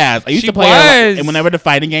a badass. I used She to play her, was. and whenever the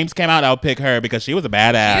fighting games came out, I would pick her because she was a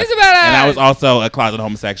badass. She is a badass. And I was also a closet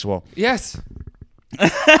homosexual. Yes.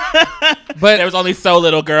 But there was only so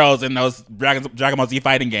little girls in those Dragon Ball Z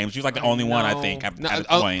fighting games. She was like the only one, I think, at the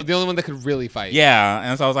point. The only one that could really fight. Yeah,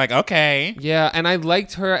 and so I was like, okay. Yeah, and I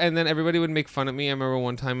liked her, and then everybody would make fun of me. I remember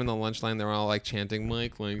one time in the lunch line, they were all like chanting,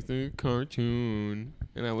 Mike likes the cartoon.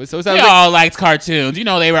 And I was so sad. They all liked cartoons. You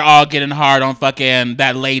know, they were all getting hard on fucking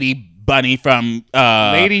that Lady Bunny from...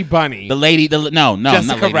 Lady Bunny. No, Jessica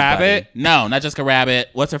not Lady Rabbit? Bunny. No, not Jessica Rabbit.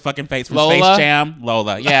 What's her fucking face from Lola? Space Jam?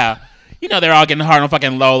 Lola, yeah. You know, they're all getting hard on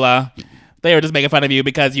fucking Lola. They were just making fun of you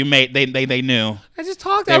because you made they knew. I just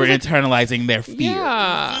talked. They I were was like, internalizing their fear.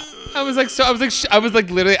 yeah. I was like,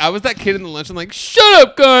 literally, I was that kid in the lunch. I'm like, shut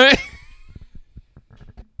up, guy.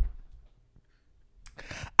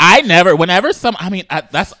 I never. Whenever some, I mean, I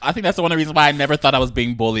think that's one of the reasons why I never thought I was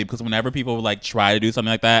being bullied, because whenever people would like try to do something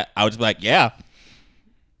like that, I would just be like, yeah.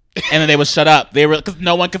 And then they would shut up. They were, because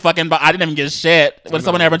no one could fucking. I didn't even give a shit when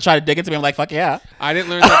someone ever tried to dig into me. I'm like, fuck yeah. I didn't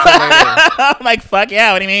learn that till later. I'm like, fuck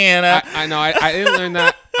yeah. What do you mean? I know. I didn't learn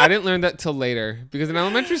that. I didn't learn that till later, because in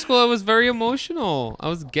elementary school I was very emotional. I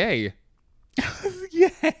was gay. Yay.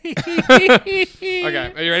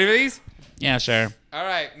 Okay, are you ready for these? Yeah, sure. All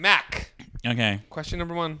right, Mac. Okay. Question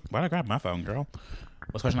number 1. Why'd I grab my phone, girl?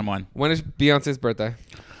 What's question number 1? When is Beyonce's birthday?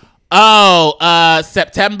 Oh,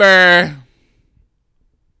 September.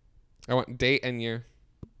 I want date and year.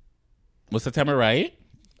 Was September right?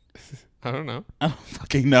 I don't know. I don't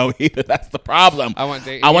fucking know either. That's the problem. I want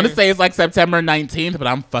date. I want to say it's like September 19th, but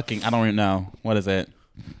I don't even know. What is it?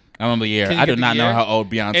 I don't know the year. I do not know how old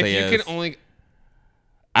Beyonce is. If you can only...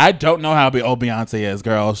 I don't know how old Beyonce is,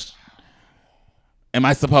 girls. Am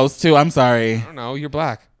I supposed to? I'm sorry. I don't know. You're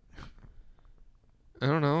black. I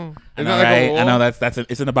don't know. I know, right? I know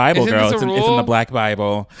it's in the Bible, girl. It's in the Black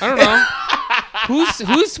Bible. I don't know.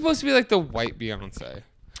 Who's supposed to be like the white Beyonce?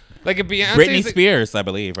 Like a Beyonce. Britney Spears, I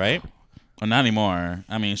believe, right? Well, not anymore.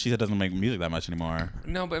 I mean, she doesn't make music that much anymore.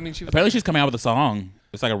 No, but I mean, apparently she's coming out with a song.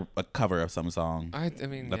 It's like a cover of some song. I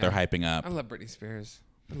mean, that they're hyping up. I love Britney Spears.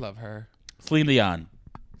 I love her. Celine Dion.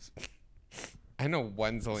 I know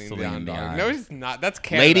one Celine Dion. No, it's not. That's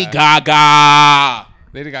Canada. Lady Gaga.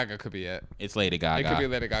 Lady Gaga could be it. It's Lady Gaga. It could be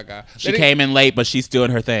Lady Gaga. She came in late, but she's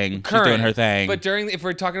doing her thing. Current, she's doing her thing. But if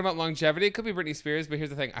we're talking about longevity, it could be Britney Spears. But here's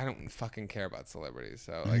the thing: I don't fucking care about celebrities.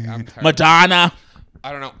 So like, I'm tired. Madonna.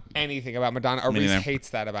 I don't know anything about Madonna. Arise hates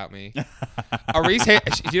that about me. Arise,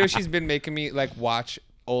 you know, she's been making me like watch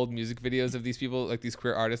old music videos of these people, like these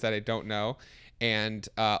queer artists that I don't know, and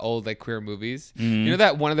old like queer movies. Mm-hmm. You know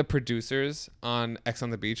that one of the producers on X on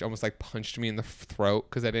the Beach almost like punched me in the throat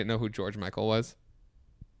because I didn't know who George Michael was.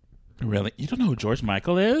 Really? You don't know who George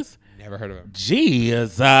Michael is? Never heard of him.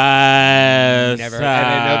 Jesus. Never. And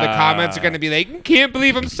I know the comments are going to be like, can't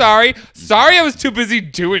believe I'm sorry. Sorry, I was too busy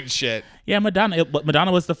doing shit. Yeah,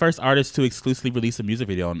 Madonna was the first artist to exclusively release a music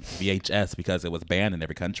video on VHS because it was banned in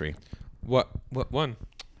every country. What one?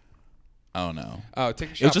 Oh, no. Oh, take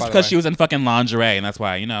your shot. It was just because she was in fucking lingerie, and that's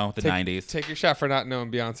why, you know, the 90s. Take your shot for not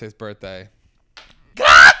knowing Beyonce's birthday.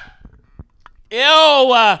 God!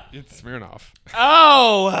 Ew! It's Smirnoff.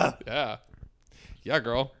 Oh! Yeah. Yeah,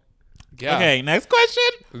 girl. Yeah. Okay, next question.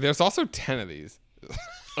 There's also 10 of these.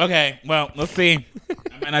 Okay, well, let's see.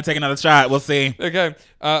 I might not take another shot. We'll see. Okay.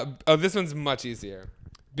 This one's much easier.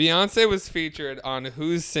 Beyonce was featured on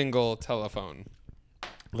whose single Telephone?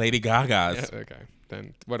 Lady Gaga's. Yeah, okay.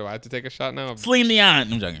 Then what, do I have to take a shot now? Celine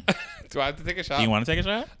Dion. I'm joking. Do I have to take a shot? Do you want to take a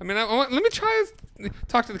shot? I mean, let me try.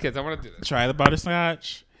 Talk to the kids. I want to do this. Try the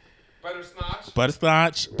butterscotch.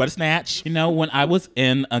 Buttersnatch. Buttersnatch. You know, when I was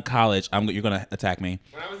in a college, you're gonna attack me.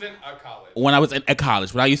 When I was in a college. When I was in a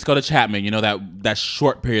college, when I used to go to Chapman, you know, that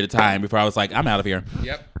short period of time before I was like, I'm out of here.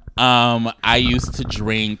 Yep. I used to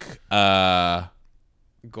drink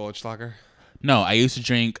Goldschlager. No, I used to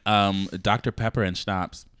drink Dr. Pepper and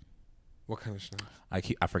schnapps. What kind of schnapps? I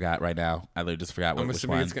forgot right now. I literally just forgot which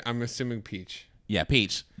one. I'm assuming peach. Yeah,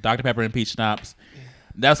 peach. Dr. Pepper and peach schnapps.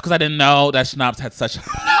 That's because I didn't know that schnapps had such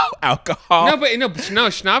low alcohol. No,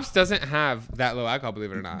 schnapps doesn't have that low alcohol,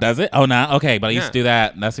 believe it or not. Does it? Oh, no. Okay, but I used to do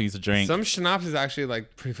that. That's what I used to drink. Some schnapps is actually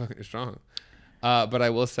like pretty fucking strong. But I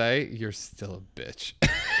will say, you're still a bitch.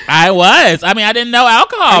 I was. I mean, I didn't know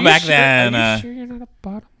alcohol back then. Are you sure you're not a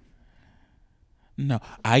bottom? No,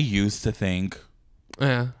 I used to think.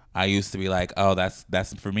 Yeah. I used to be like, oh,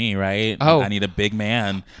 that's for me, right? Oh. I need a big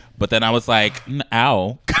man. But then I was like,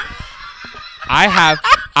 ow. I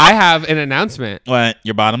have an announcement. What?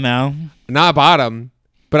 You're bottom now? Not bottom,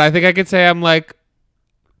 but I think I could say I'm like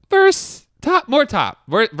verse top, more top,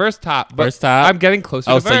 verse top. Verse top? I'm getting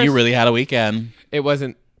closer to verse. Oh, so you really had a weekend. It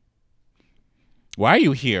wasn't. Why are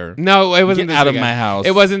you here? No, it wasn't. Get this out weekend. of my house.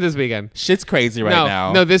 It wasn't this weekend. Shit's crazy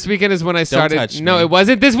now. No, this weekend is when I started. Don't touch no, me. it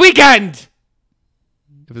wasn't this weekend.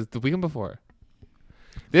 It was the weekend before.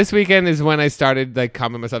 This weekend is when I started like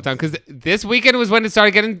calming myself down, because this weekend was when it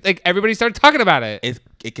started getting like everybody started talking about it.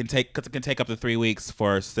 It can take up to 3 weeks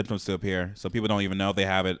for symptoms to appear, so people don't even know if they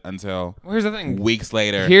have it until Here's the thing. weeks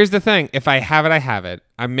later. Here's the thing. If I have it, I have it.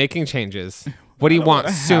 I'm making changes. What do you want?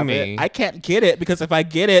 Sue me. I can't get it because if I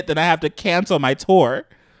get it, then I have to cancel my tour.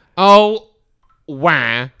 Oh,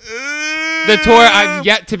 wow. The tour I've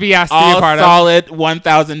yet to be asked to be a part of. Solid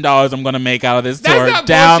 $1,000 I'm gonna make out of this That's tour not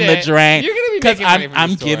down bullshit. the drain. You're gonna be making money from I'm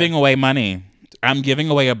this tour. giving away money. I'm giving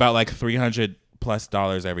away about like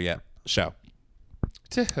 $300+ every show.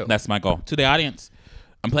 To who? That's my goal. To the audience.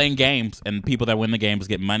 I'm playing games, and people that win the games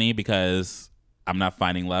get money because I'm not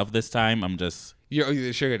finding love this time. I'm just You're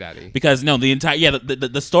the sugar daddy. because no, the entire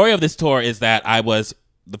the story of this tour is that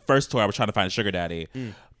the first tour I was trying to find a sugar daddy,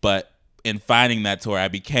 but in finding that tour I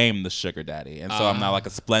became the sugar daddy, and so I'm now like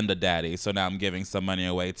a Splenda daddy. So now I'm giving some money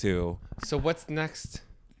away too. So what's next?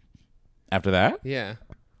 After that, Yeah.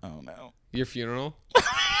 oh no. Your funeral?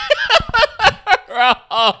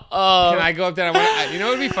 Can I go up there? You know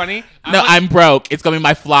what would be funny? I'm broke. It's gonna be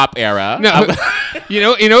my flop era. No. you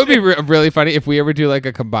know what would be really funny if we ever do like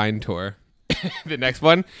a combined tour. The next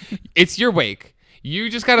one, it's your wake. You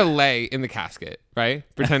just gotta lay in the casket, right?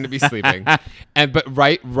 Pretend to be sleeping, but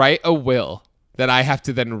write a will that I have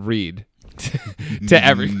to then read to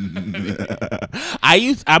everyone.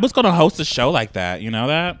 I was gonna host a show like that. You know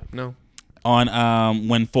that? No. On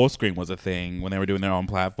when full screen was a thing, when they were doing their own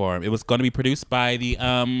platform. It was going to be produced by the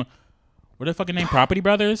what the fucking name? Property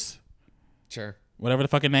Brothers? Sure. Whatever the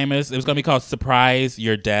fucking name is. It was going to be called Surprise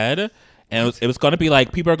You're Dead. And it was going to be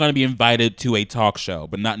like people are going to be invited to a talk show,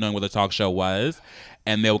 but not knowing what the talk show was.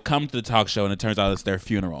 And they'll come to the talk show and it turns out it's their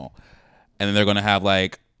funeral. And then they're going to have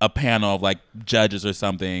like a panel of like judges or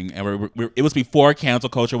something, and it was before cancel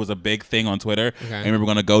culture was a big thing on Twitter, and we were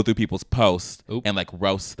going to go through people's posts and like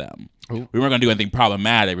roast them. We weren't going to do anything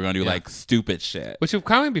problematic. We were going to do like stupid shit, which would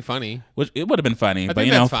kind of be funny. Which it would have been funny, but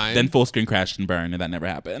you know, then full screen crashed and burned, and that never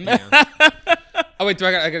happened. Yeah. Oh wait,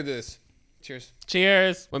 I gotta do this. Cheers.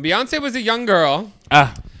 Cheers. When Beyonce was a young girl,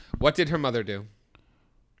 what did her mother do?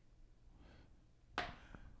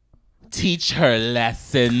 Teach her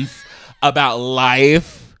lessons about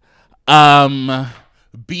life.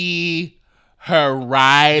 Be her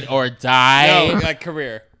ride or die. No, like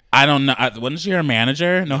career. I don't know. Wasn't she her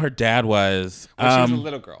manager? No, her dad was. Well, she was a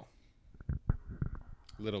little girl.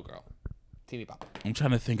 Little girl. Teeny pop. I'm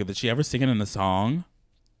trying to think of, did she ever sing it in a song?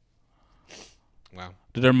 Wow.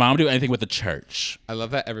 Did her mom do anything with the church? I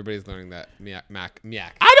love that everybody's learning that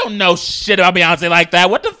miak. I don't know shit about Beyonce like that.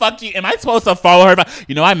 What the fuck am I supposed to follow her?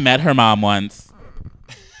 You know, I met her mom once.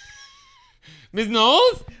 Ms.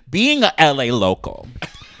 Knowles? Being a LA local,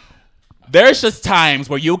 there's just times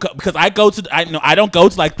where because I don't go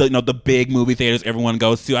to like the big movie theaters everyone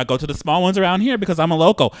goes to. I go to the small ones around here because I'm a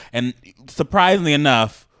local. And surprisingly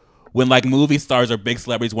enough, when like movie stars or big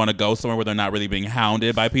celebrities want to go somewhere where they're not really being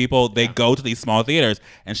hounded by people, they go to these small theaters.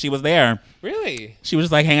 And she was there. Really? She was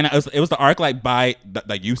just like hanging out. It was the ArcLight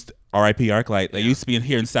that used to, R.I.P. ArcLight. They used to be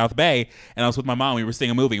here in South Bay. And I was with my mom. We were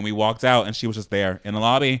seeing a movie and we walked out and she was just there in the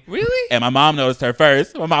lobby. Really? And my mom noticed her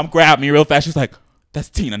first. My mom grabbed me real fast. She was like, "That's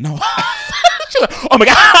Tina Knowles." She was like, "Oh my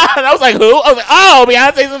God." And I was like, "Who?" I was like, "Oh,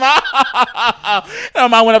 Beyonce's mom." And my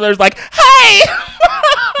mom went up there and was like, "Hey."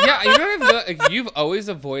 Yeah, you know what? Like, you've always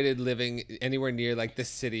avoided living anywhere near like the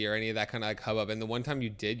city or any of that kind of like hubbub. And the one time you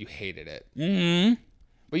did, you hated it. Mm-hmm.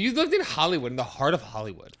 But you lived in Hollywood, in the heart of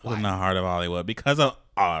Hollywood. Why? In the heart of Hollywood because of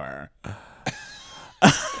R.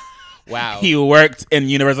 Wow. He worked in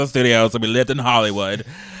Universal Studios, so we lived in Hollywood,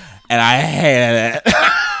 and I hated it.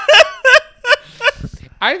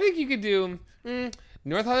 I think you could do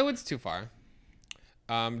North Hollywood's too far.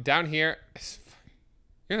 Down here,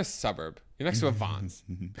 you're in a suburb. You're next to a Vons.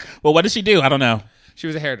 Well, what did she do? I don't know. She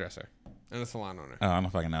was a hairdresser and a salon owner. Oh, I don't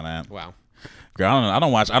fucking know that. Wow. Girl, I don't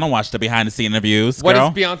know. I don't watch the behind the scene interviews. What girl.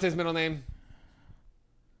 is Beyonce's middle name?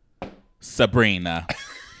 Sabrina.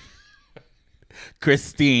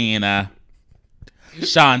 Christina.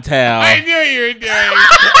 Chantel. I knew you were doing it.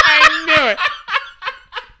 I knew it.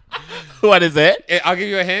 What is it? I'll give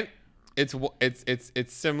you a hint. It's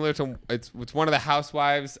similar to it's one of the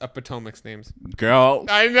housewives of Potomac's names. Girl.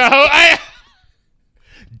 I know.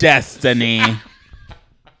 Destiny.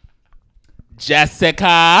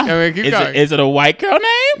 Jessica. Keep going. Is it a white girl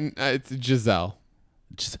name? It's Giselle.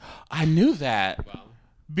 I knew that. Wow.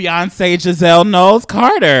 Beyonce Giselle Knowles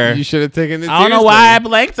Carter. You should have taken it seriously. I don't know why I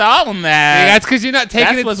blanked on that. Yeah, that's because you're not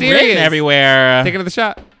taking it serious. Written everywhere. Take another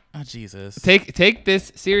shot. Oh, Jesus. Take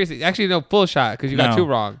this seriously. Actually, no, full shot because you got two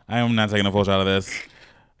wrong. I am not taking a full shot of this.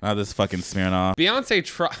 Not this fucking smearing off. Beyonce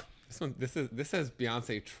tried. This says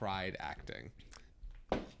Beyonce tried acting.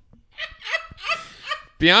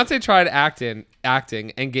 Beyonce tried acting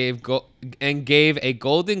and gave a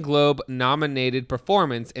Golden Globe nominated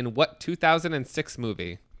performance in what 2006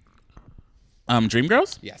 movie?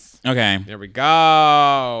 Dreamgirls? Yes. Okay. There we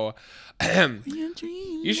go.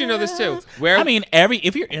 You should know this too.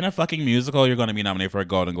 If you're in a fucking musical, you're going to be nominated for a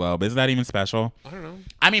Golden Globe. Is that even special? I don't know.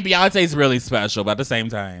 I mean, Beyonce's really special, but at the same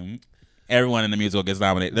time, everyone in the musical gets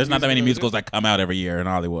nominated. There's not that many musicals that come out every year in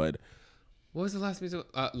Hollywood. What was the last musical?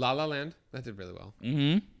 La La Land. That did really well.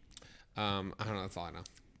 Mm-hmm. I don't know. That's all I know.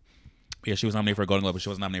 Yeah, she was nominated for a Golden Globe, but she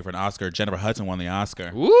wasn't nominated for an Oscar. Jennifer Hudson won the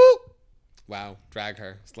Oscar. Woo! Wow. Drag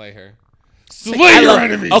her. Slay her. Slay your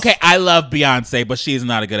enemies. Okay, I love Beyonce, but she's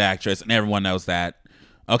not a good actress, and everyone knows that.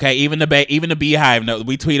 Okay, even the Beehive knows.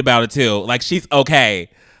 We tweet about it too. Like, she's okay,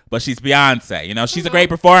 but she's Beyonce. You know, she's a great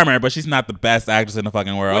performer, but she's not the best actress in the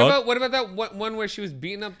fucking world. What about that one where she was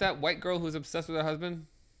beating up that white girl who was obsessed with her husband?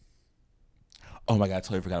 Oh my god, I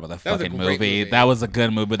totally forgot about that was a fucking great movie. That was a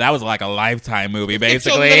good movie. That was like a Lifetime movie,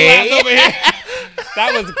 basically.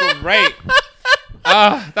 That was great.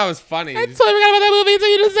 That was funny. I totally forgot about that movie until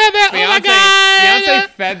you just said that. Beyonce, Oh my god. Beyonce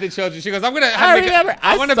fed the children. She goes, I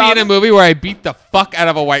I want to saw be in a movie where I beat the fuck out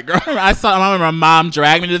of a white girl. I remember my mom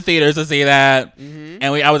dragged me to the theaters to see that. And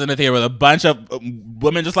I was in the theater with a bunch of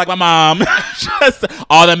women just like my mom. Just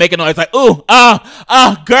all them making noise like, ooh, girl.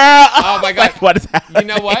 Oh my god. Like, what is happening? You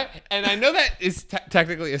know what? And I know that is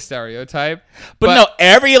technically a stereotype. But no,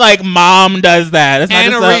 every like mom does that. It's not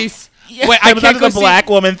Anna just Reese. Yeah, Wait, I it's can't not go just a black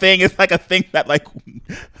woman thing. It's like a thing that like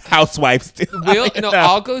housewives do.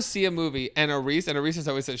 I'll go see a movie, and Reese has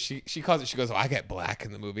always said she calls it. She goes, "Oh, I get black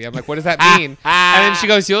in the movie." I'm like, "What does that mean?" And then she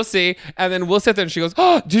goes, "You'll see." And then we'll sit there, and she goes,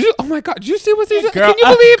 "Oh, did you? Oh my god, did you see what she did? Can you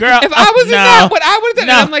believe if I was in that? What I would have done?"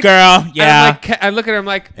 No, and I'm like, girl, yeah. I look at her, I'm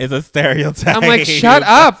like, it's a stereotype. I'm like, shut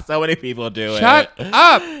up. So many people do Shut it.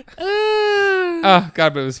 up. Oh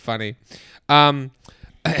god, but it was funny.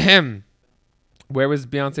 Where was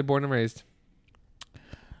Beyonce born and raised?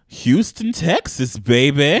 Houston, Texas,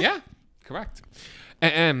 baby. Yeah, correct.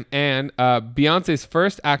 And Beyonce's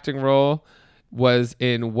first acting role was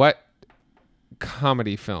in what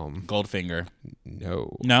comedy film? Goldfinger.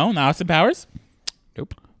 No. No, not Austin Powers?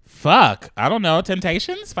 Nope. Fuck. I don't know.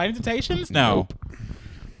 Temptations? Fighting Temptations? No. Nope.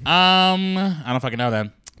 I don't fucking know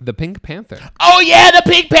then. The Pink Panther. Oh yeah, the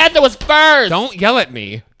Pink Panther was first. Don't yell at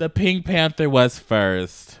me. The Pink Panther was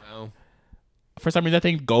first. No. For some reason, I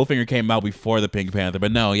think Goldfinger came out before the Pink Panther,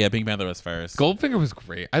 but no, yeah, Pink Panther was first. Goldfinger was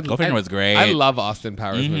great. Goldfinger was great. I love Austin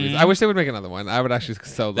Powers movies. I wish they would make another one. I would actually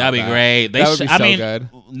love That'd be that. great. That would be so good.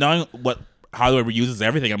 Knowing what Hollywood reuses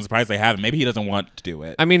everything, I'm surprised they haven't. Maybe he doesn't want to do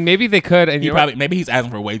it. I mean, maybe they could. And Maybe he's asking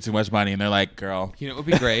for way too much money, and they're like, "Girl, you know, it would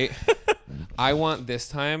be great." I want this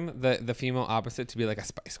time the female opposite to be like a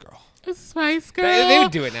Spice Girl. A Spice Girl. They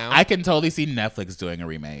would do it now. I can totally see Netflix doing a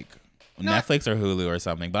remake. Netflix or Hulu or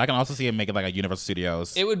something. But I can also see it making like a Universal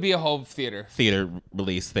Studios It would be a whole theater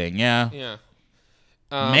release thing. Yeah. Yeah.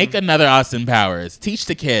 Make another Austin Powers. Teach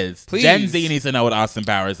the kids. Please. Gen Z needs to know what Austin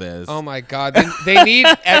Powers is. Oh my God. They need.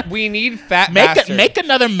 We need Fat Bastard. Make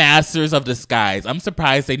another Masters of Disguise. I'm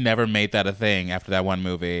surprised they never made that a thing after that one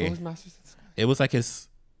movie. What was Masters of Disguise? It was like his.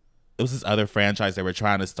 It was this other franchise they were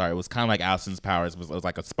trying to start. It was kind of like Austin's Powers. It was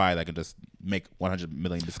like a spy that could just make 100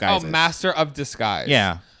 million disguises. Oh, Master of Disguise.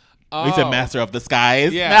 Yeah. Oh. We said Master of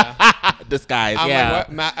Disguise. Yeah. Disguise. I'm yeah. like,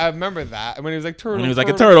 what? I remember that when he was like turtle. When he was like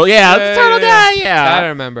a turtle. Yeah, the turtle guy. Yeah. That I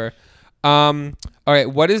remember. All right.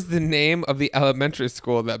 What is the name of the elementary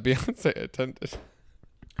school that Beyonce attended?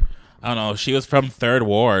 I don't know. She was from Third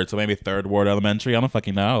Ward, so maybe Third Ward Elementary. I don't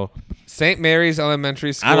fucking know. St. Mary's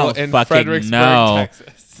Elementary School I don't in fucking Fredericksburg, know.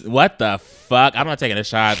 Texas. What the fuck? I'm not taking a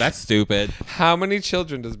shot. That's stupid. How many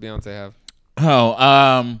children does Beyonce have?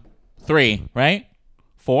 Oh, 3, right?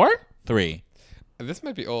 4? 3. This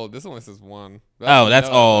might be old. This only says 1. That's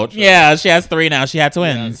old. Yeah, she has 3 now. She had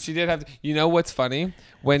twins. Yeah, she did have. You know what's funny?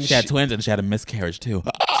 When she had twins and she had a miscarriage too.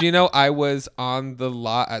 Do you know I was on the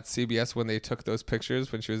lot at CBS when they took those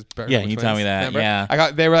pictures when she was pregnant? Yeah, with you twins? tell me that. Remember?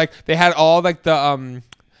 Yeah, They were like they had all like the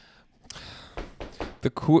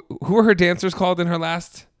who were her dancers called in her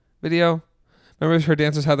last video? Remember her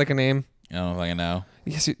dancers had like a name? I don't fucking know.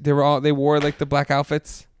 Yes, they wore like the black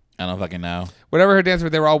outfits. I don't fucking know. Whatever her dancers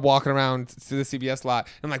were, they were all walking around to the CBS lot.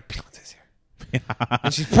 I'm like, Beyonce's here.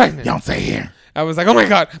 And she's pregnant. Beyonce here. I was like, oh my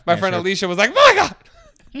God. My friend Alicia was like, oh my God.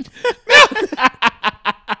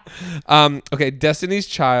 Okay, Destiny's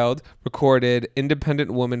Child recorded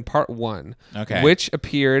Independent Woman Part 1, okay, which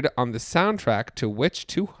appeared on the soundtrack to which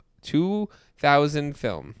 2000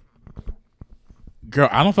 film? Girl,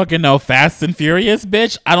 I don't fucking know. Fast and Furious,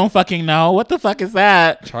 bitch. I don't fucking know. What the fuck is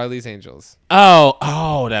that? Charlie's Angels.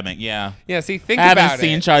 Oh, that meant yeah. Yeah, see, think I about it. haven't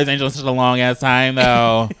seen Charlie's Angels in such a long ass time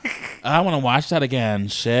though. I want to watch that again.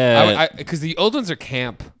 Shit. Because the old ones are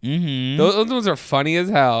camp. Mm-hmm. Those old ones are funny as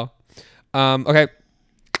hell. Okay.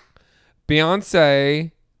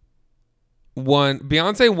 Beyonce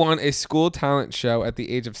won a school talent show at the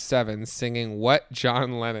age of 7 singing what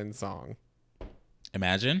John Lennon song?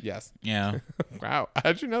 Imagine? Yes. Yeah. Wow.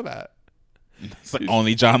 How'd you know that? It's like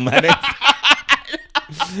only John Lennon. I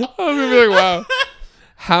was gonna be like, wow.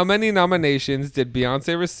 How many nominations did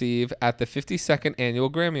Beyonce receive at the 52nd Annual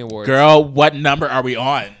Grammy Awards? Girl, what number are we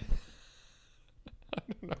on?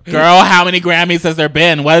 Girl, how many Grammys has there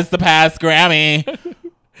been? What is the past Grammy?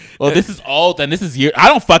 Well, this is old, and this is years. I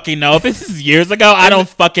don't fucking know. If this is years ago, I don't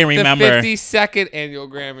fucking remember. The 52nd annual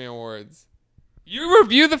Grammy Awards. You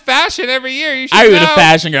review the fashion every year. You should I know. review the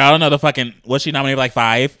fashion girl. I don't know the fucking. Was she nominated for like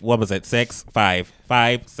 5? What was it? 6, 5,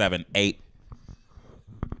 7, 8.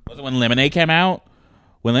 Was it when Lemonade came out?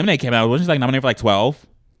 When Lemonade came out, wasn't she like nominated for like 12?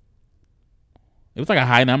 It was like a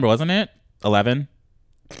high number, wasn't it? 11,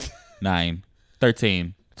 9,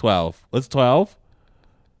 13, 12. Was it 12?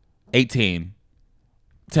 18.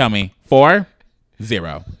 Tell me. 4?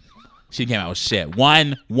 0. She came out with shit.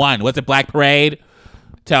 1. Was it Black Parade?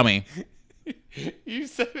 Tell me. You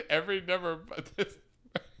said every number but this.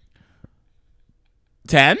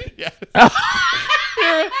 10? Yes.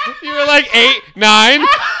 you were like 8, 9,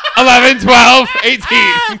 11, 12, 18.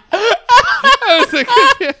 I was like,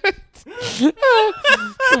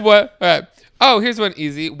 what? All right. Oh, here's one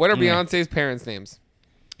easy. What are Beyonce's parents' names?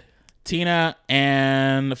 Tina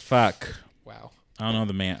and fuck. Wow. I don't know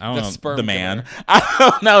the man. I don't know sperm the man. killer. I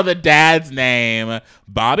don't know the dad's name.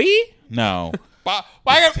 Bobby? No.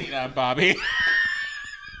 Why Tina and Bobby.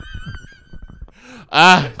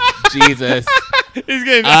 Jesus. He's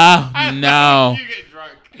getting no. You get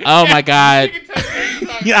drunk. Oh my God. You can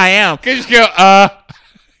tell me Yeah, I am. can you just go,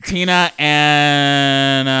 Tina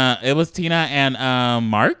and it was Tina and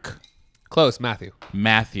Mark? Close, Matthew.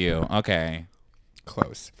 Matthew. Okay.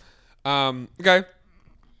 Close. Okay.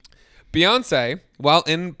 Beyonce, while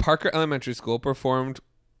in Parker Elementary School, performed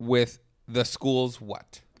with the school's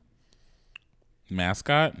what?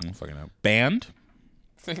 Mascot? I don't fucking know. Band?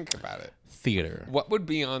 Think about it. Theater. What would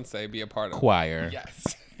Beyonce be a part of? Choir.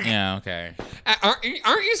 Yes. Yeah, okay. Aren't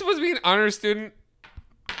you supposed to be an honor student?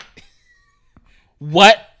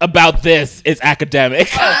 What about this is academic?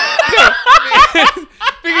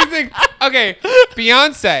 Because okay,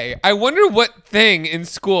 Beyonce. I wonder what thing in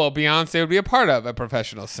school Beyonce would be a part of. A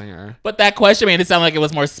professional singer. But that question made it sound like it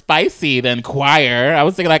was more spicy than choir. I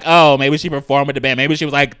was thinking like, oh, maybe she performed with the band. Maybe she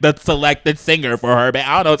was like the selected singer for her band.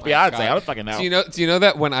 I don't know. It's Beyonce. God. I don't fucking know. Do you know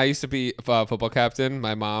that when I used to be a football captain,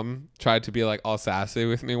 my mom tried to be like all sassy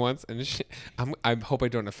with me once, and I hope I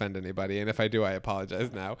don't offend anybody, and if I do, I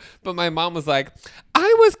apologize now. But my mom was like,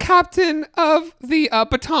 I was captain of the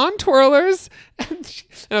baton twirlers, and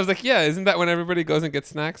I was like, yeah, isn't that when everybody goes and gets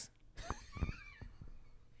snacks?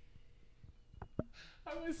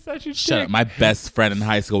 I was such a Shut dick. up. My best friend in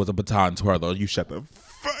high school was a baton twirler. You shut the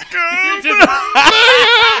fuck up.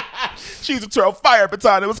 She used to twirl fire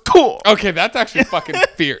baton. It was cool. Okay, that's actually fucking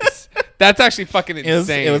fierce. That's actually fucking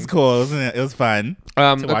insane. It was cool, wasn't it? It was fun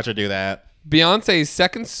to watch her do that. Beyonce's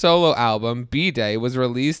second solo album, B-Day, was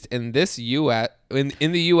released in the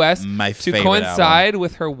U.S. My to favorite coincide album.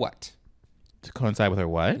 with her what? To coincide with her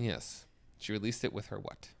what? Yes. She released it with her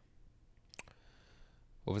what?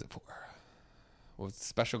 What was it for? What was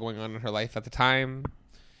special going on in her life at the time?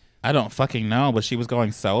 I don't fucking know, but she was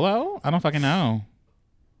going solo? I don't fucking know.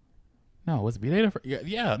 No, was B-Day her first?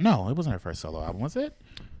 Yeah, no, it wasn't her first solo album, was it?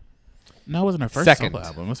 No, it wasn't her first Second. solo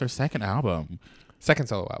album. It was her second album. Second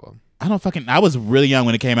solo album. I was really young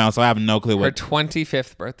when it came out, so I have no clue Her what.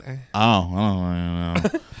 25th birthday. Oh, I don't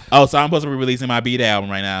know. Oh, so I'm supposed to be releasing my B-Day album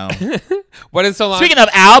right now. What is Solange? Speaking of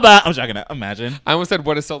album, I'm joking. Imagine. I almost said,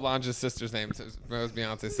 what is Solange's sister's name? It was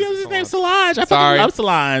Beyonce's sister. Beyonce's name's Solange. I Sorry. fucking love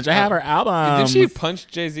Solange. I have her album. Didn't she punch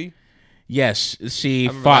Jay-Z? Yes, she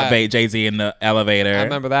remember fought that. Jay-Z in the elevator. I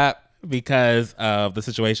remember that. Because of the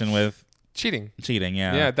situation with Cheating.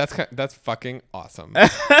 yeah. Yeah, that's fucking awesome.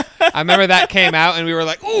 I remember that came out and we were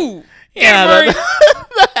like, ooh, Yeah, Murray.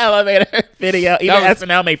 the elevator video. Even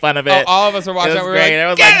SNL made fun of it. All of us were watching It that. was We were great. like, It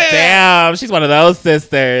was "Get like, it!" damn, she's one of those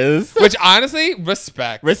sisters. Which honestly,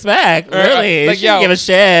 respect. Respect, really. like, She don't yo, give a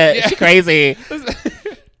shit. yeah. She crazy.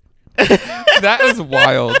 That is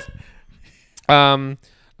wild. Okay.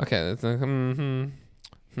 That's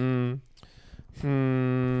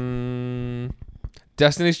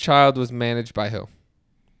Destiny's Child was managed by who?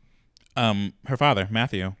 Her father,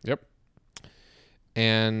 Matthew. Yep.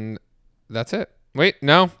 And that's it. Wait,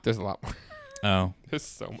 no, there's a lot more. Oh. There's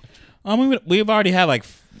so much. We've already had like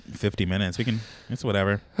 50 minutes. We can. It's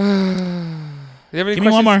whatever. You have any Give me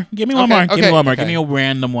one more. Give me one more. Give me one more. okay. Give me a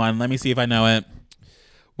random one. Let me see if I know it.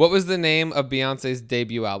 What was the name of Beyonce's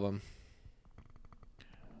debut album?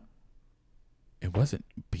 It wasn't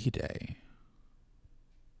B-Day.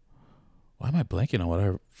 Why am I blanking on what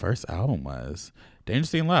her first album was?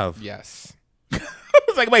 Dangerously in Love. Yes.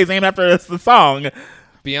 It's like, wait, it's named after the song.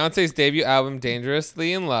 Beyonce's debut album,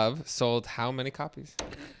 Dangerously in Love, sold how many copies?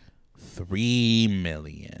 3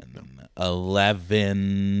 million.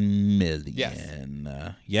 11 million. Yes.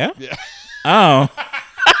 Yeah? Yeah. Oh.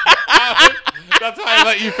 That's why I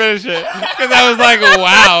let you finish it. Because I was like,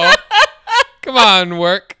 wow. Come on,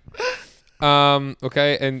 Werk.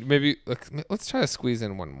 Okay, and maybe let's try to squeeze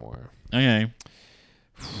in one more. Okay.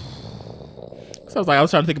 So I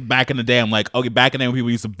was trying to think back in the day. I'm like, okay, back in the day when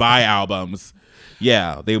people used to buy albums.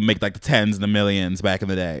 Yeah, they would make like the tens and the millions back in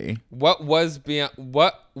the day. What was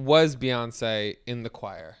Beyonce in the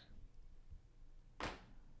choir?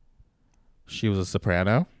 She was a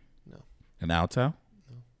soprano? No. An alto?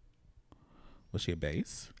 No. Was she a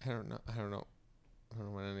bass? I don't know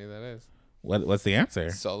what any of that is. What's the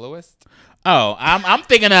answer? Soloist? Oh, I'm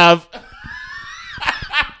thinking of.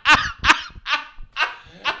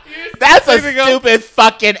 That's a stupid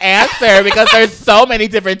fucking answer because there's so many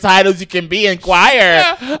different titles you can be in choir.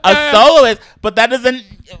 A soloist, but that doesn't.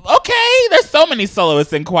 Okay, there's so many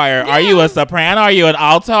soloists in choir. Yeah. Are you a soprano? Are you an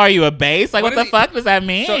alto? Are you a bass? Like, what the fuck does that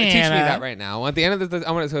mean? So teach me that right now. At the end of this, I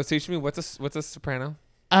want to teach me what's a soprano.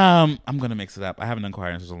 I'm gonna mix it up. I haven't done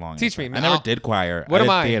choir in so long. Teach me. I never did choir. What I am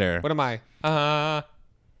did I? Theater. What am I?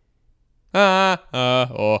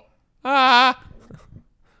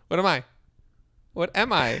 What am I? What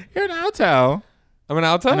am I? You're an alto. I'm an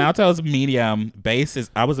alto? An alto is medium. Bass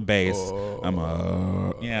is... I was a bass. I'm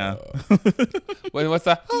a... Yeah. Wait, what's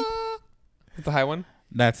the... What's the high one?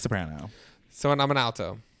 That's soprano. So I'm an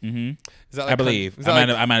alto. Mm-hmm. Is that like I believe.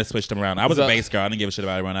 I might have switched them around. I was a bass girl. I didn't give a shit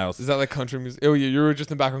about everyone else. Is that like country music? Oh, you were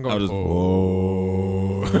just in the background going... I was just...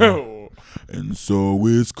 Oh. And so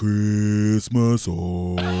it's Christmas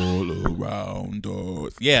all around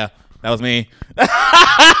us. Yeah, that was me.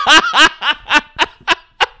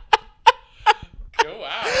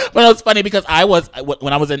 But it was funny because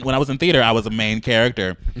when I was in theater, I was a main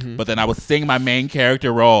character. Mm-hmm. But then I was singing my main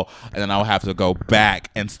character role, and then I would have to go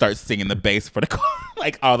back and start singing the bass for the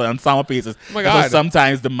like all the ensemble pieces. Oh my God! So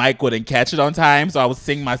sometimes the mic wouldn't catch it on time, so I would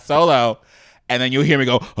sing my solo, and then you hear me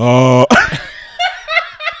go, oh.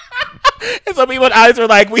 And so people in the audience were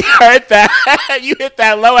like, "We heard that you hit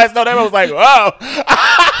that low ass note." Everyone was like, "Whoa!"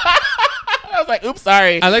 I was like, "Oops,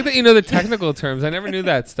 sorry." I like that you know the technical terms. I never knew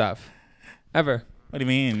that stuff, ever. What do you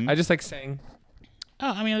mean? I just like sang.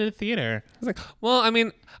 Oh, I mean, I did theater. I was like, well, I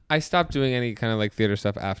mean, I stopped doing any kind of like theater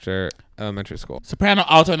stuff after elementary school. Soprano,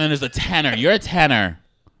 alto, and then there's a tenor. You're a tenor.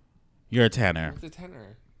 You're a tenor. What's a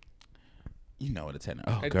tenor? You know what a tenor.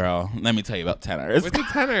 Oh, girl, let me tell you about tenors. What's a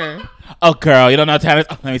tenor? Oh, girl, you don't know tenors?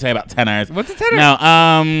 Oh, let me tell you about tenors. What's a tenor?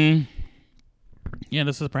 No, yeah,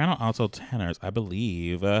 the soprano, alto, tenors, I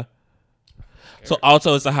believe. So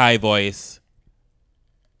alto is a high voice.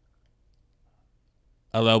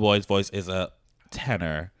 A low boy's voice is a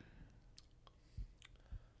tenor.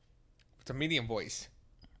 What's a medium voice?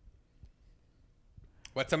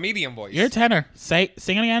 What's a medium voice? You're a tenor. Sing it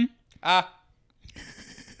again.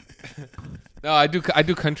 No, I do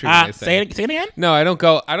country. Say it again. No, I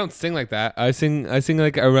don't sing like that. I sing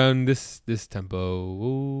like around this tempo.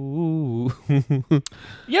 Ooh.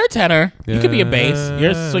 You're a tenor. You could be a bass.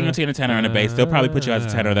 You're swinging between a tenor and a bass. They'll probably put you as a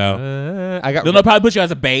tenor though. They'll probably put you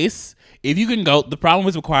as a bass. If you can go, the problem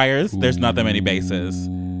with choirs, there's not that many basses.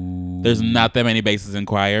 There's not that many basses in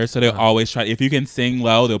choirs, so they'll always try. If you can sing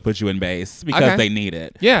low, they'll put you in bass because they need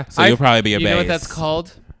it. Yeah, so you'll probably be a bass. You know what that's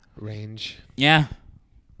called? Range. Yeah.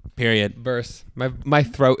 Period. Verse. My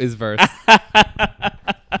throat is verse.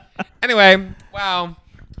 Anyway, wow.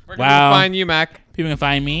 Where can we find you, Mac? People can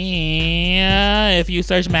find me if you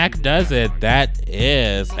search Mac Does It. That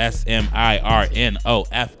is SMIRNOFF.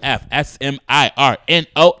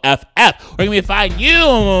 SMIRNOFF. Where can we find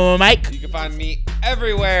you, Mike? You can find me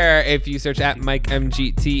everywhere if you search at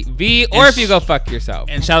MikeMGTV or if you go fuck yourself.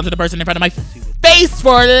 And shout out to the person in front of my face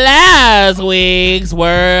for last week's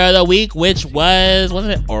word of the week, which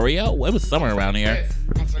wasn't it Oreo? It was somewhere around here.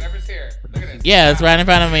 Whatever's here. Look at this. Yeah, it's right in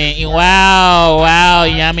front of me. Wow,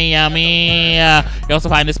 yummy. You also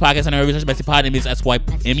find this podcast on our research MessyPod,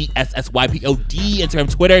 MESSYPOD, Instagram,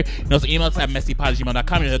 Twitter. You can also email us at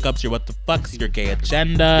messypod@gmail.com. Your hookups, your what the fucks, your gay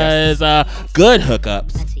agendas, good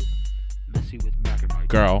hookups.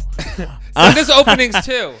 Girl. Send us openings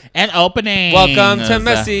too. And openings. Welcome to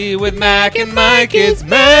Messy with Mac and Mike. It's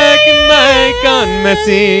Mac and Mike on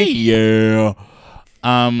Messy. Yeah.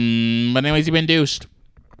 But anyways, you've been douched.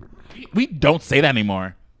 We don't say that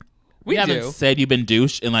anymore. We haven't said you've been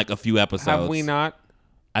douched in like a few episodes. Have we not?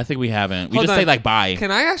 I think we haven't. We just say like bye. Can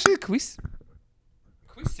we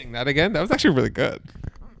sing that again? That was actually really good.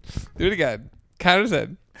 Do it again. Count us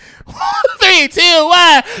in. 3, 2,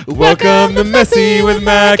 1. Welcome to Messy with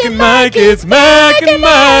Mac and Mike. It's Mac and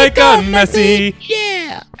Mike on Messy.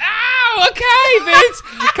 Yeah. Ow, okay, bitch.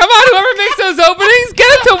 Come on, whoever makes those openings, get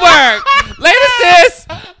it to work. Later, sis.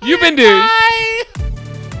 You've been douche.